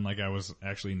than like I was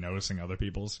actually noticing other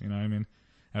people's, you know what I mean?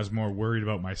 I was more worried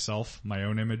about myself, my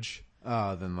own image,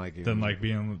 Oh, then like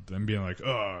being like,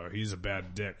 oh, he's a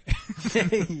bad dick.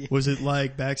 Was it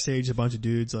like backstage a bunch of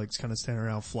dudes like kind of standing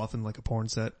around fluffing like a porn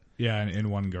set? Yeah, and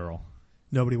one girl.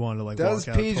 Nobody wanted to like Does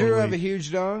walk out. P. Drew totally. have a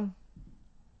huge dong?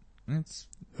 It's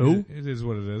Who? It is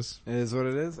what it is. It is what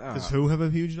it is. Does who have a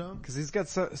huge dong? Because he's got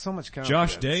so much confidence.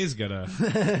 Josh Day's got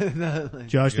a,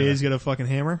 Josh Day's got a fucking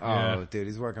hammer. Oh, Yeah. dude,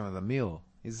 he's working with a mule.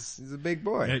 He's a big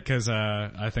boy. because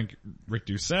I think Rick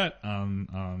Doucette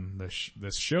on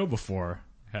this show before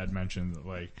had mentioned that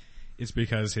like it's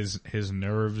because his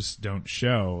nerves don't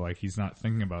show, like he's not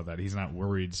thinking about that, he's not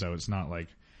worried, so it's not like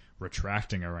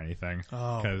retracting or anything.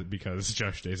 Oh. Because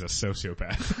Josh Day's a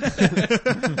sociopath.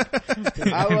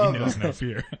 I And love he knows him. no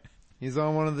fear. He's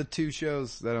on one of the 2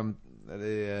 shows that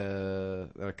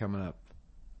are coming up.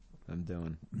 I'm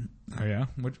doing. Oh yeah,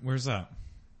 where's that?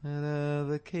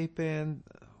 And the Cape Ann,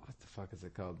 what the fuck is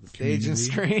it called? The Stage and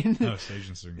Community? Screen. Oh, Stage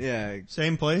and Screen. Yeah,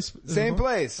 Same place. same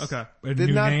place. Okay. A Did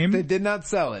new not, name? They did not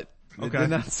sell it. They Okay. did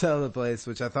not sell the place,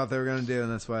 which I thought they were going to do,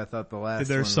 and that's why I thought the last Did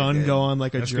their one they son did. go on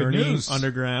like a That's good journey news.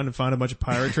 underground and find a bunch of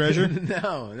pirate treasure?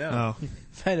 No. Oh,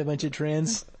 Find a bunch of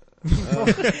trans.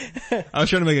 I was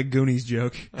trying to make a Goonies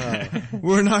joke.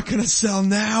 We're not gonna sell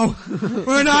now.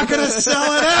 We're not gonna sell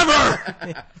it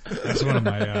ever. That's one of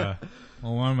my,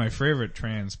 one of my favorite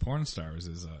trans porn stars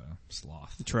is,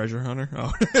 Sloth. Treasure hunter.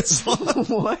 Oh, it's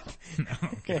What? No,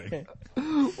 I'm kidding.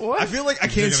 I feel like I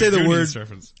Thinking can't of say the word. Goonies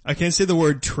reference. I can't say the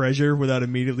word treasure without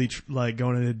immediately like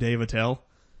going into Dave Attell.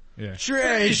 Yeah.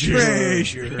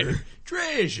 Treasure.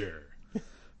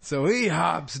 So he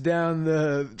hops down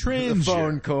the Treasure.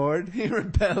 phone cord. He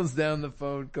rappels down the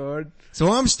phone cord.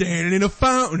 So I'm standing in a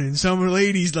fountain and some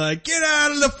lady's like, get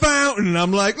out of the fountain. And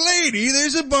I'm like, lady,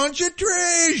 there's a bunch of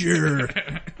treasure.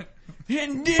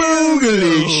 And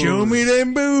Boogly, show me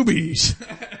them boobies.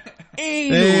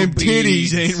 Them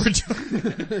titties ain't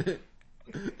retarded.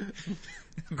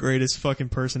 Greatest fucking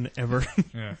person ever.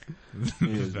 Yeah.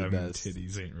 is the Them best.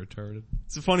 titties ain't retarded.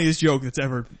 It's the funniest joke that's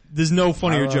ever, there's no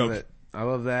funnier I love joke. it. I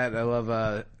love that. I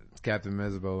love, Captain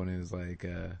Miserable when he was like,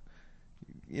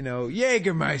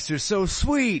 Jägermeister's so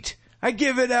sweet. I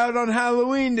give it out on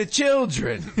Halloween to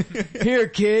children. Here,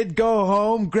 kid, go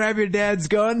home, grab your dad's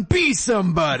gun, be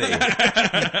somebody.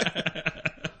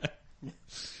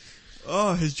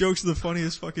 Oh, his jokes are the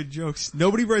funniest fucking jokes.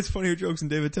 Nobody writes funnier jokes than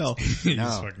David Tell. He's No,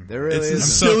 fucking there really It's the isn't.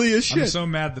 silliest I'm shit. so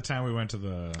mad the time we went to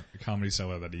the Comedy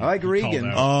Cellar that he I like he Regan. called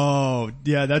out. Oh,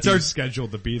 yeah, that's He our was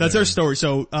scheduled to be That's there. our story.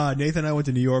 So, Nathan and I went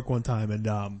to New York one time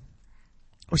and,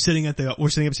 we're sitting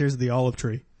upstairs at the Olive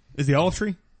Tree. Is the Olive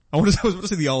Tree? I was about to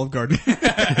say the Olive Garden. I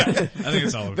think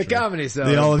it's all The comedy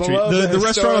cellar. the Olive Tree. below The restaurant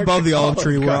historic above the Olive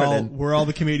Tree Garden. where all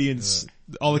the comedians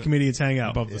hang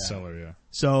out. above the cellar, yeah.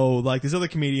 So, like, there's other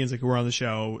comedians, like, who were on the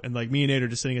show, and, like, me and Nate are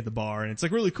just sitting at the bar, and it's,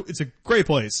 like, really cool. It's a great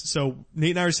place. So, Nate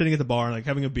and I are sitting at the bar, like,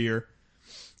 having a beer,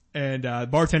 and, the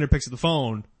bartender picks up the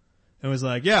phone, and was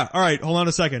like, yeah, alright, hold on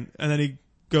a second. And then he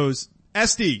goes,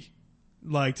 SD,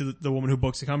 like, to the woman who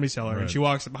books the Comedy Cellar, Right. and she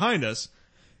walks up behind us,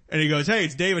 and he goes, hey,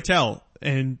 it's Dave Attell.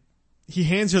 And he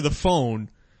hands her the phone,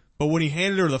 but when he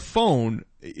handed her the phone,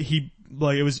 he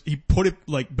put it,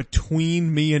 like,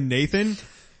 between me and Nathan,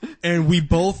 and we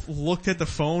both looked at the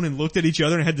phone and looked at each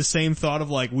other and had the same thought of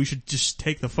like, we should just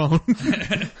take the phone.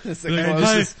 That's the Like,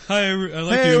 closest, Hi, I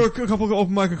like hey, you. we're a couple of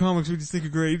open mic comics. We just think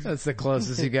you're great. that's the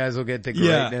closest you guys will get to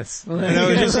Yeah. greatness. And I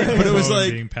was just, but it was Phone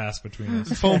like, being passed between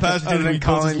us. phone passed Other and we than both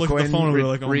just Colin looked at Quinn the phone and we were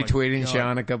like, oh my retweeting God.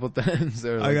 Sean a couple times.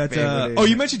 Or I like got, favoriting. oh,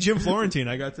 you mentioned Jim Florentine.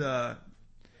 I got,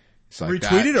 It's like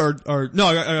retweeted that. or no,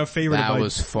 I got favorited That by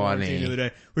was Florentine funny. the other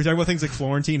day. We were talking about things like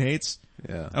Florentine hates.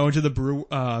 Yeah. I went to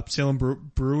the Salem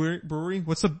Brewery.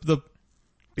 What's the Beer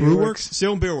Brew Works? Works?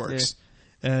 Salem Beer Works.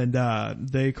 And,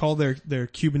 they call their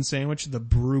Cuban sandwich the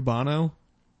Brubano.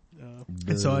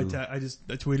 And so I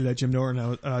tweeted at Jim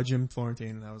Norton, Jim Florentine,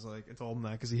 and I was like, I told him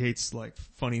that because he hates like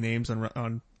funny names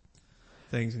on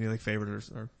things, and he like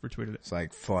favorited or retweeted it. It's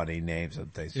like funny names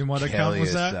of things. In what Kill account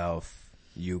was that? yourself,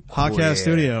 You Podcast queer.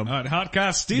 Studio. At Hotcast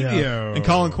Yeah. Studio. And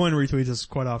Colin Quinn retweets us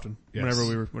quite often. Yes.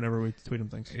 Whenever we tweet him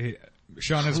things.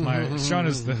 Sean is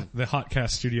the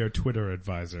Hotcast Studio Twitter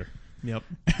advisor. Yep.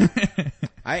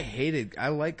 I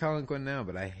like Colin Quinn now,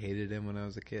 but I hated him when I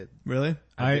was a kid. Really?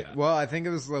 I think it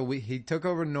was he took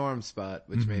over Norm's spot,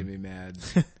 which made me mad.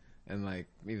 And like,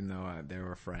 even though they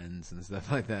were friends and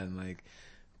stuff like that, and like,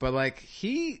 but like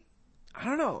I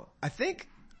don't know. I think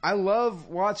I love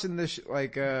watching this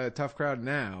Tough Crowd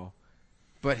now,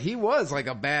 but he was like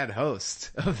a bad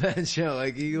host of that show.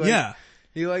 Like he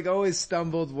always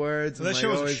stumbled words. Well, and that show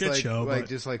was a always, shit show, but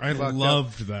I fucked up.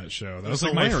 loved that show. That was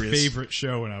like hilarious. my favorite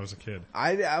show when I was a kid.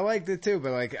 I liked it too,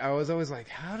 but like I was always like,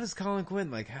 how does Colin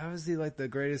Quinn how is he like the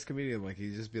greatest comedian? Like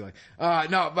he'd just be like,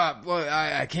 no, but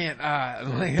I can't,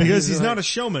 like, Because he's not a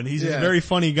showman. He's just a very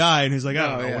funny guy, and he's like, I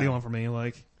don't know, yeah. what do you want from me?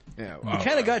 Like, yeah. It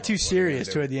kind of got too serious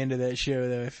toward the end of that show,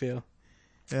 though, I feel.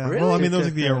 yeah. Really? Well, I mean, there was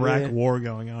like the Definitely, Iraq yeah. War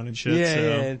going on and shit. Yeah, so.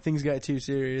 yeah, things got too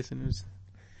serious, and it was.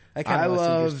 I kind I of lost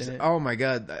interest loved, in it. oh my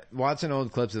god, watching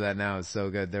old clips of that now is so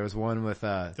good. There was one with,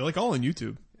 They're like all on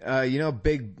YouTube.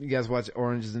 you guys watch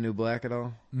Orange is the New Black at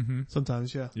all?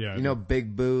 Sometimes, yeah. Yeah. You know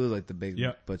Big Boo, like the big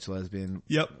Yep. butch lesbian?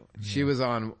 Yep. She was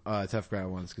on, Tough Crowd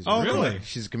once. Cause Oh, really?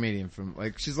 She's a comedian from,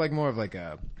 she's like more of like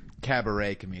a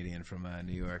cabaret comedian from,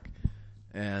 New York.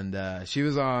 And, she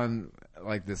was on,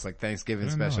 like this, Thanksgiving I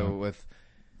didn't know special that. with,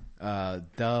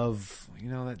 Dove, you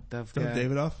know that Dove guy?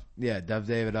 Davidoff? Yeah, Dove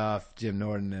Davidoff, Jim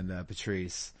Norton, and,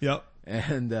 Patrice. Yep.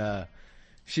 And,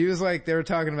 she was they were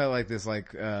talking about this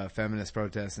feminist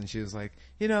protest, and she was like,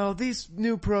 these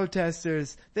new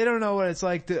protesters, they don't know what it's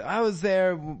like I was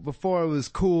there before it was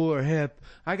cool or hip.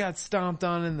 I got stomped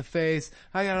on in the face.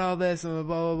 I got all this and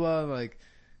blah, blah, blah.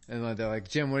 And they're like,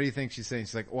 Jim, what do you think she's saying?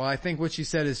 She's like, well, I think what she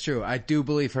said is true. I do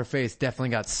believe her face definitely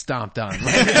got stomped on.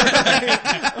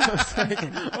 I was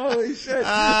like, holy shit.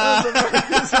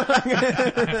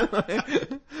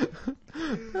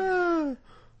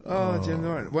 Oh, Jim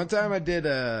Norton. One time I did,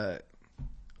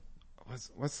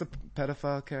 what's the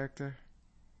pedophile character?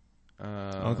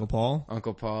 Uncle Paul?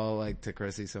 Uncle Paul, like, to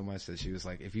Chrissy so much that she was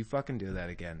like, if you fucking do that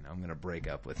again, I'm gonna break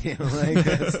up with you. Like,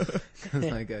 cause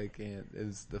like, I can't. It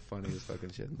was the funniest fucking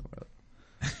shit in the world.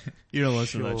 You don't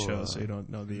listen to that show, so you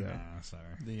don't know the sorry.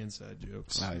 the inside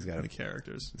jokes. Oh, he's got the a-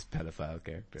 characters. This pedophile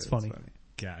character. It's funny.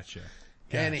 Gotcha.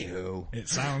 Anywho. It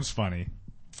sounds funny.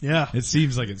 Yeah, It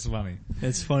seems like it's funny.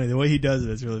 it's funny. The way he does it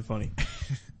is really funny.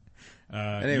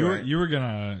 Anyway. You were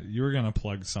gonna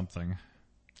plug something.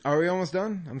 Are we almost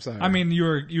done? I'm sorry. I mean, you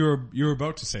were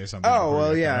about to say something. oh, before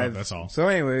well, you yeah. got that. That's all. So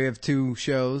anyway, we have 2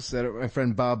 shows that my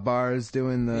friend Bob Barr is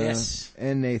doing. Yes.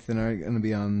 And Nathan are going to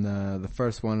be on the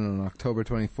first one on October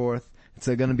 24th. It's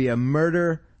going to be a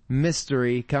murder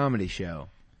mystery comedy show.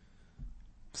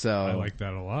 So I like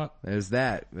that a lot. there's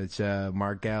that, which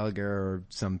Mark Gallagher or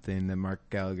something that Mark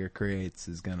Gallagher creates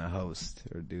is going to host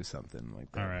or do something like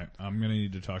that. All right, I'm gonna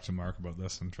need to talk to Mark about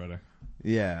this and try to.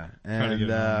 Yeah, to and get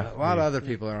it on a lot of other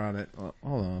people are on it. Well,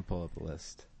 hold on, I'll pull up a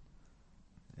list.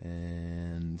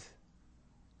 And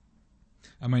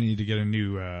I might need to get a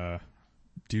new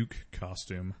Duke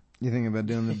costume. you think about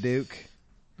doing the Duke?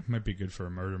 Might be good for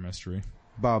a murder mystery.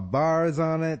 Bob Barr is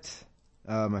on it.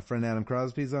 My friend Adam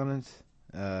Crosby's on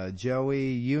it.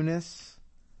 Joey Eunice.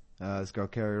 This girl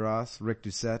Carrie Ross. Rick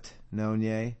Doucette.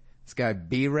 Nonye. This guy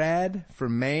B-Rad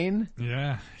from Maine.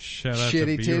 Yeah, shout out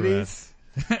Shitty to B-Rad. titties.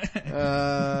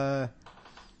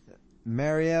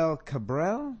 Marielle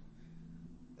Cabral.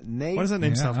 Nate. Why does that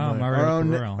name sound familiar?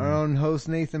 Our own host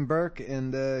Nathan Burke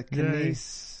and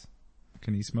Kenise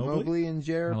Kenise Mobley? Mobley and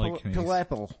Jared I like Kenise.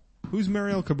 Pilappel. Who's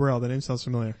Marielle Cabral? That name sounds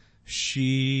familiar.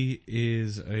 She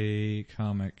is a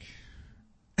comic.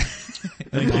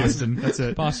 In Boston. That's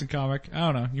it. Boston comic. I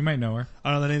don't know. You might know her.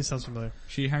 I don't know. That name sounds familiar.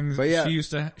 She hangs. But yeah.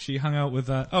 She hung out with.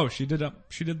 She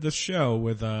did the show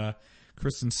with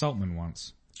Kristen Saltman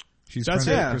once. She's That's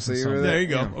friends with it. Kristen So you were Saltman. There you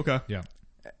go. Yeah. Okay. Yeah.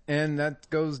 And that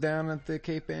goes down at the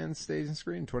Cape Ann Stage and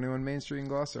Screen, 21 Main Street in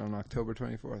Gloucester on October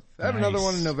 24th. I have another Nice.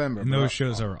 one in November. And but those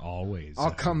shows are always.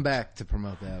 I'll come back to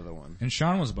promote the other one. And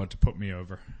Sean was about to put me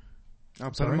over.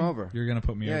 I'll put him over. You're gonna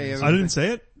put me Yeah, over. yeah, with I something. didn't say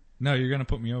it. No, you're gonna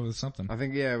put me over with something. I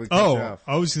think, yeah, we cut you Oh, off.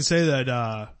 I was gonna say that.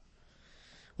 Well,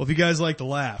 if you guys like to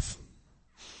laugh,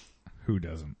 Who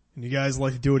doesn't? and you guys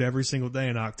like to do it every single day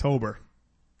in October,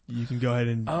 you can go ahead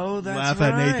and Oh, that's laugh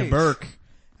at Nathan right. Burke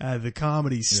at the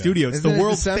comedy studio. It's Isn't the it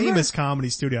world December? famous comedy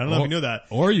studio. I don't know if you knew that.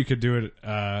 Or you could do it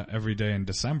every day in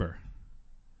December.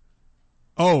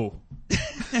 Oh,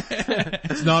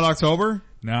 it's not October.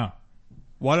 No,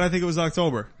 Why did I think it was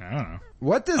October? I don't know.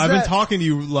 What does I've that... been talking to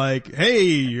you like, hey,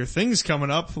 your thing's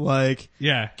coming up. Like,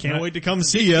 Yeah, can't But- wait to come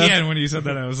see ya. Yeah, and when you said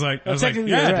that, I was like,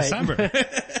 technically yeah, you're right. December.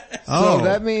 So Oh,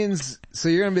 that means, so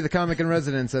you're gonna be the comic in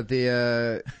residence at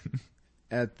the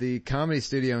comedy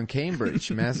studio in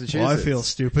Cambridge, Massachusetts. well, I feel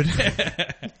stupid.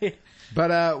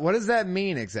 But, what does that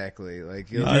mean exactly?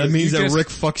 Like, you'll That means You that just- Rick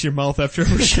fucks your mouth after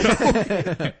every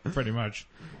show. Pretty much.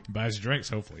 Buys you drinks,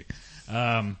 hopefully.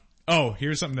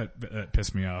 Here's something that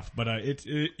pissed me off. But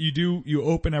you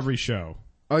open every show.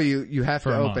 oh, you have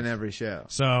For to a open month. every show.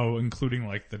 So, including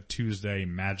like the Tuesday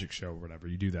magic show or whatever,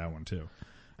 you do that one too.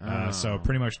 So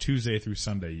pretty much Tuesday through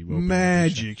Sunday you open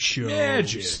Magic show.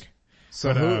 Magic.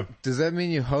 So But, does that mean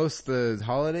you host the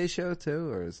holiday show too,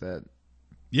 or is that,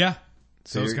 Yeah.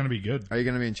 So So it's you're- gonna be good. are you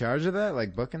gonna be in charge of that?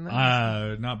 Like booking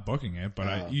that? Not booking it,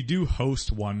 but you do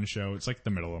host one show. It's like the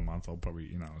middle of the month. I'll probably,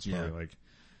 it's probably Yeah. like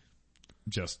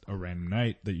just a random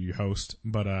night that you host.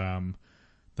 But,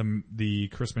 the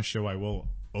Christmas show I will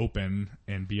open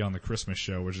and be on the Christmas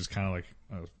show, which is kind of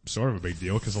like sort of a big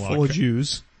deal because a lot Full of of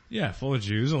Jews. yeah, full of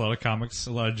Jews, a lot of comics,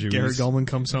 a lot of Jews. Gary Gulman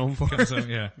comes home for Comes out,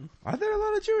 yeah. Are there a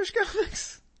lot of Jewish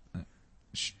comics?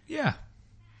 Yeah,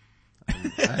 I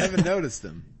haven't noticed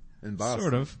them in Boston.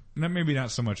 sort of. Maybe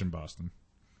not so much in Boston.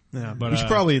 Yeah, But, we should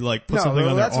probably like put no, something well,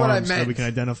 on their that's what I arms so that we meant. can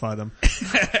identify them.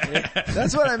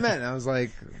 That's what I meant. I was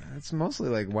like, it's mostly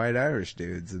like white Irish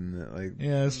dudes and like,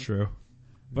 Yeah, that's true.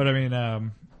 But I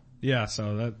mean, yeah,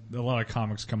 so that a lot of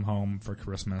comics come home for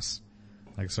Christmas.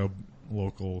 Like, so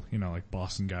local, like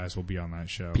Boston guys will be on that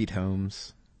show. Pete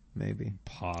Holmes, maybe.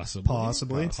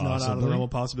 Possibly. It's not out of the realm of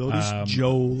possibilities.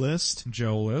 Joe List.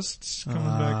 Joe List's coming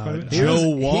back quite a bit. Joe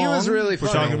was- Wong. he was really We're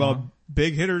funny. talking about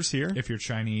big hitters here. If you're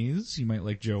Chinese, you might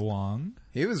like Joe Wong.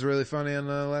 He was really funny on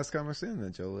Last Comic Standing,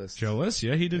 that Joe List. Joe List,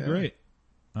 yeah, he did great.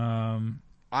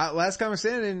 Last Comic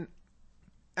Standing,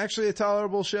 actually a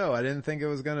tolerable show. I didn't think it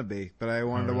was gonna be, but I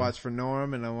wanted to watch for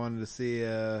Norm, and I wanted to see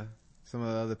some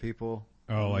of the other people.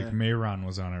 Oh, like Mayron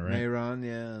was on it, right? Mayron,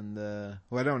 yeah, and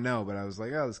well, I don't know, but I was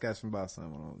like, oh, this guy's from Boston. I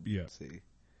want to see.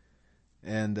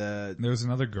 And there was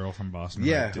another girl from Boston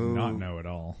yeah, who I did not know at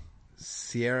all.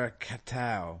 Sierra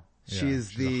Cattow. Yeah,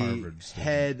 she's she's a the Harvard student.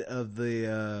 head of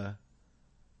the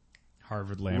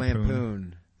Harvard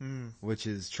Lampoon. which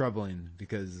is troubling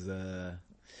because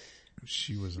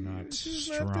She was not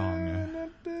strong.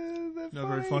 Not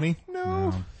very funny?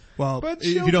 No. Well, But if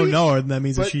you she'll don't be- know her, then that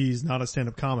means that but- she's not a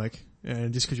stand-up comic.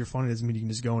 And just because you're funny doesn't mean you can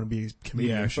just go in and be a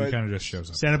comedian. Yeah, she But- kind of just shows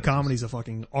up. Stand-up comedy's a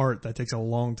fucking art that takes a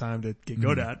long time to get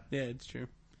good at. Yeah, it's true.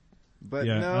 But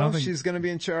Yeah, I no, don't think- she's gonna be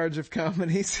in charge of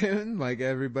comedy soon, like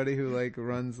everybody who like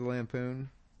runs the Lampoon.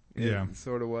 Yeah.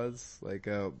 Sort of was. Like,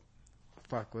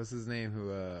 what's his name who,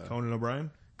 Conan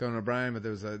O'Brien? Conan O'Brien, but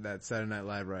there was that Saturday Night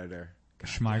Live writer. God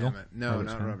Schmeigel? damn it. No, Robert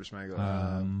not Schmeigel?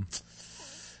 Robert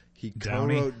Schmeigel. He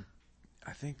Downey? co-wrote,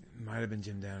 I think it might have been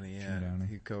Jim Downey, yeah. Jim Downey.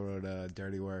 He co-wrote,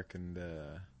 Dirty Work, and,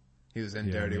 he was in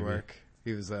Yeah, Dirty maybe. Work.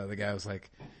 He was, the guy was like,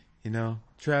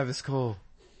 Travis Cole,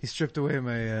 he stripped away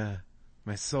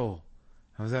my soul.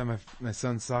 I was at my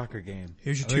son's soccer game.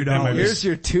 Here's your I think that might $2. be- Here's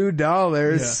your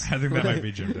 $2. I think that might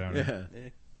be Jim Downey. Yeah.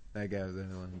 That guy was in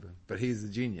it, but he's a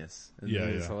genius. And Yeah,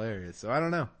 it's yeah. hilarious. So I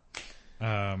don't know.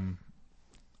 I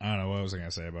don't know. What was I going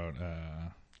to say about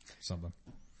something?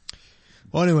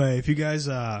 Well, anyway, if you guys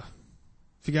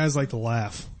like to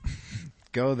laugh,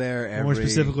 Go there every more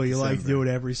specifically, you like to December. do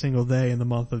it every single day in the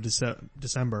month of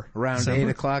December. Around December? 8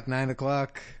 o'clock, 9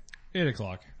 o'clock. 8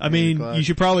 o'clock. I mean, o'clock. you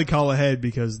should probably call ahead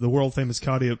because the world famous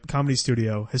comedy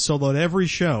studio has sold out every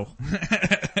show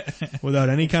without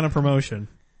any kind of promotion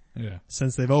Yeah.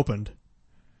 since they've opened.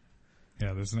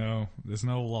 Yeah, there's no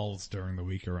lulls during the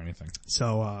week or anything.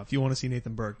 So, if you want to see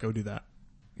Nathan Burke, go do that.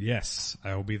 Yes,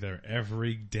 I will be there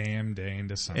every damn day in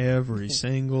December. Every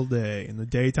single day. In the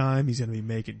daytime, he's going to be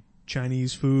making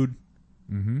Chinese food.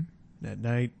 Mm-hmm. At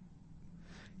night,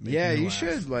 Yeah, you laugh.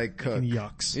 should like cook. making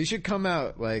yucks. You should come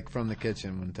out like from the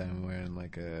kitchen one time wearing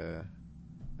like an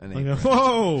Like, apron.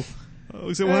 whoa!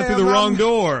 Looks like I went Hey, through the I'm wrong not-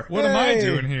 door. What am I Hey.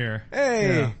 doing here?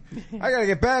 Hey, I gotta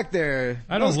get back there.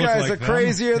 I don't Those look guys like are them.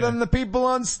 crazier Yeah. than the people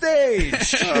on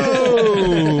stage.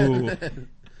 Oh!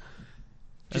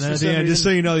 And then for at some the end, just so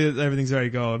reason- you know that everything's ready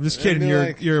to go. I'm just And kidding. be You're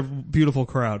like- you're a beautiful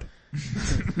crowd.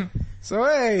 So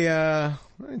hey,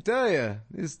 let me tell you,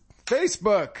 this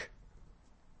Facebook.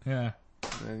 Yeah.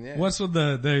 And yeah. What's with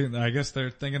I guess they're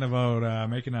thinking about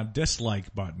making a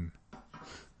dislike button.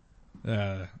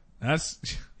 That's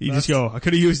You just go, I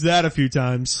could have used that a few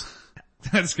times.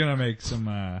 that's gonna make some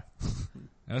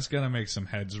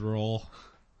heads roll.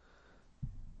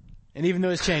 And even though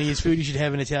it's Chinese food, you should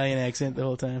have an Italian accent the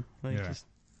whole time. Like, Yeah. just,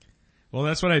 Well,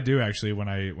 that's what I do actually when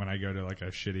I go to like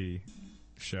a shitty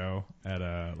show at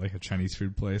like a Chinese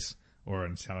food place or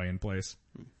an Italian place.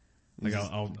 Like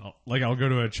I'll go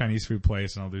to a Chinese food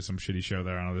place and I'll do some shitty show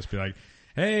there and I'll just be like,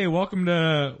 hey, welcome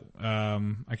to,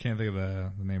 I can't think of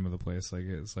the name of the place. Like,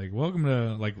 it's like, welcome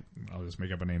to, like, I'll just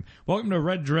make up a name. Welcome to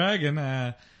Red Dragon,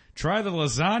 try the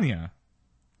lasagna.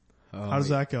 How does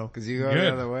that go? Cause you go Good.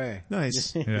 the other way.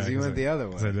 Nice. Yeah, Cause you went the other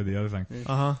Cause I way. did the other thing.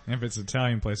 Uh-huh. And if it's an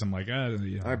Italian place, I'm like,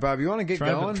 Alright, Bob, you wanna get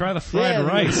going? try the fried Yeah,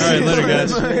 rice. Alright, later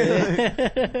guys. See ya.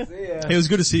 Hey, it was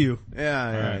good to see you. Yeah,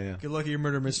 Alright. yeah. Good luck at your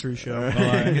murder mystery show.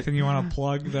 Anything you want to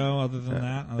plug though, other than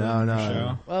that? Other No, than the no.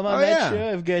 show? well, I'm on Oh, that yeah. show.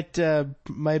 I've got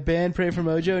my band Pray for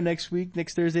Mojo next week.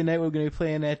 Next Thursday night, we're going to be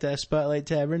playing at Spotlight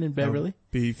Tavern in Beverly.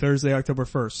 Be Thursday, October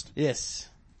 1st. Yes.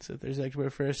 So Thursday,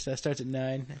 October 1st. Starts at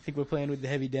 9. I think we're playing with the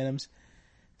Heavy Denims.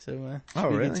 So, Oh, should be a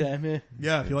really? good time. Yeah.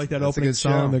 Yeah, if you like that That's a opening good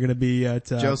song, show. they're going to be at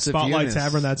Joseph Spotlight Eunice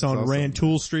Tavern. That's is on also-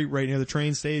 Rantoul Street, right near the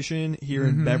train station, here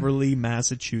in Beverly,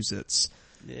 Massachusetts.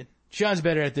 Yeah. Sean's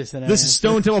better at this than I am. This is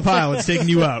Stone Temple Pilots taking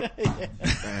you out.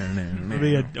 I'm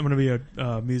I'm gonna be a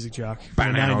music jock.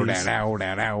 From the 90s.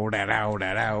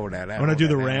 I'm gonna do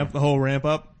the whole ramp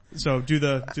up. So do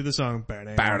the song. Hey,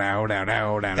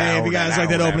 if you guys like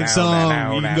that opening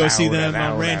song, you can go see them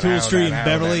on Rantoul Street in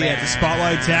Beverly at the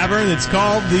Spotlight Tavern. It's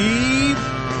called the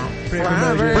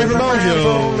Pray for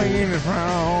Mojo.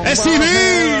 STV!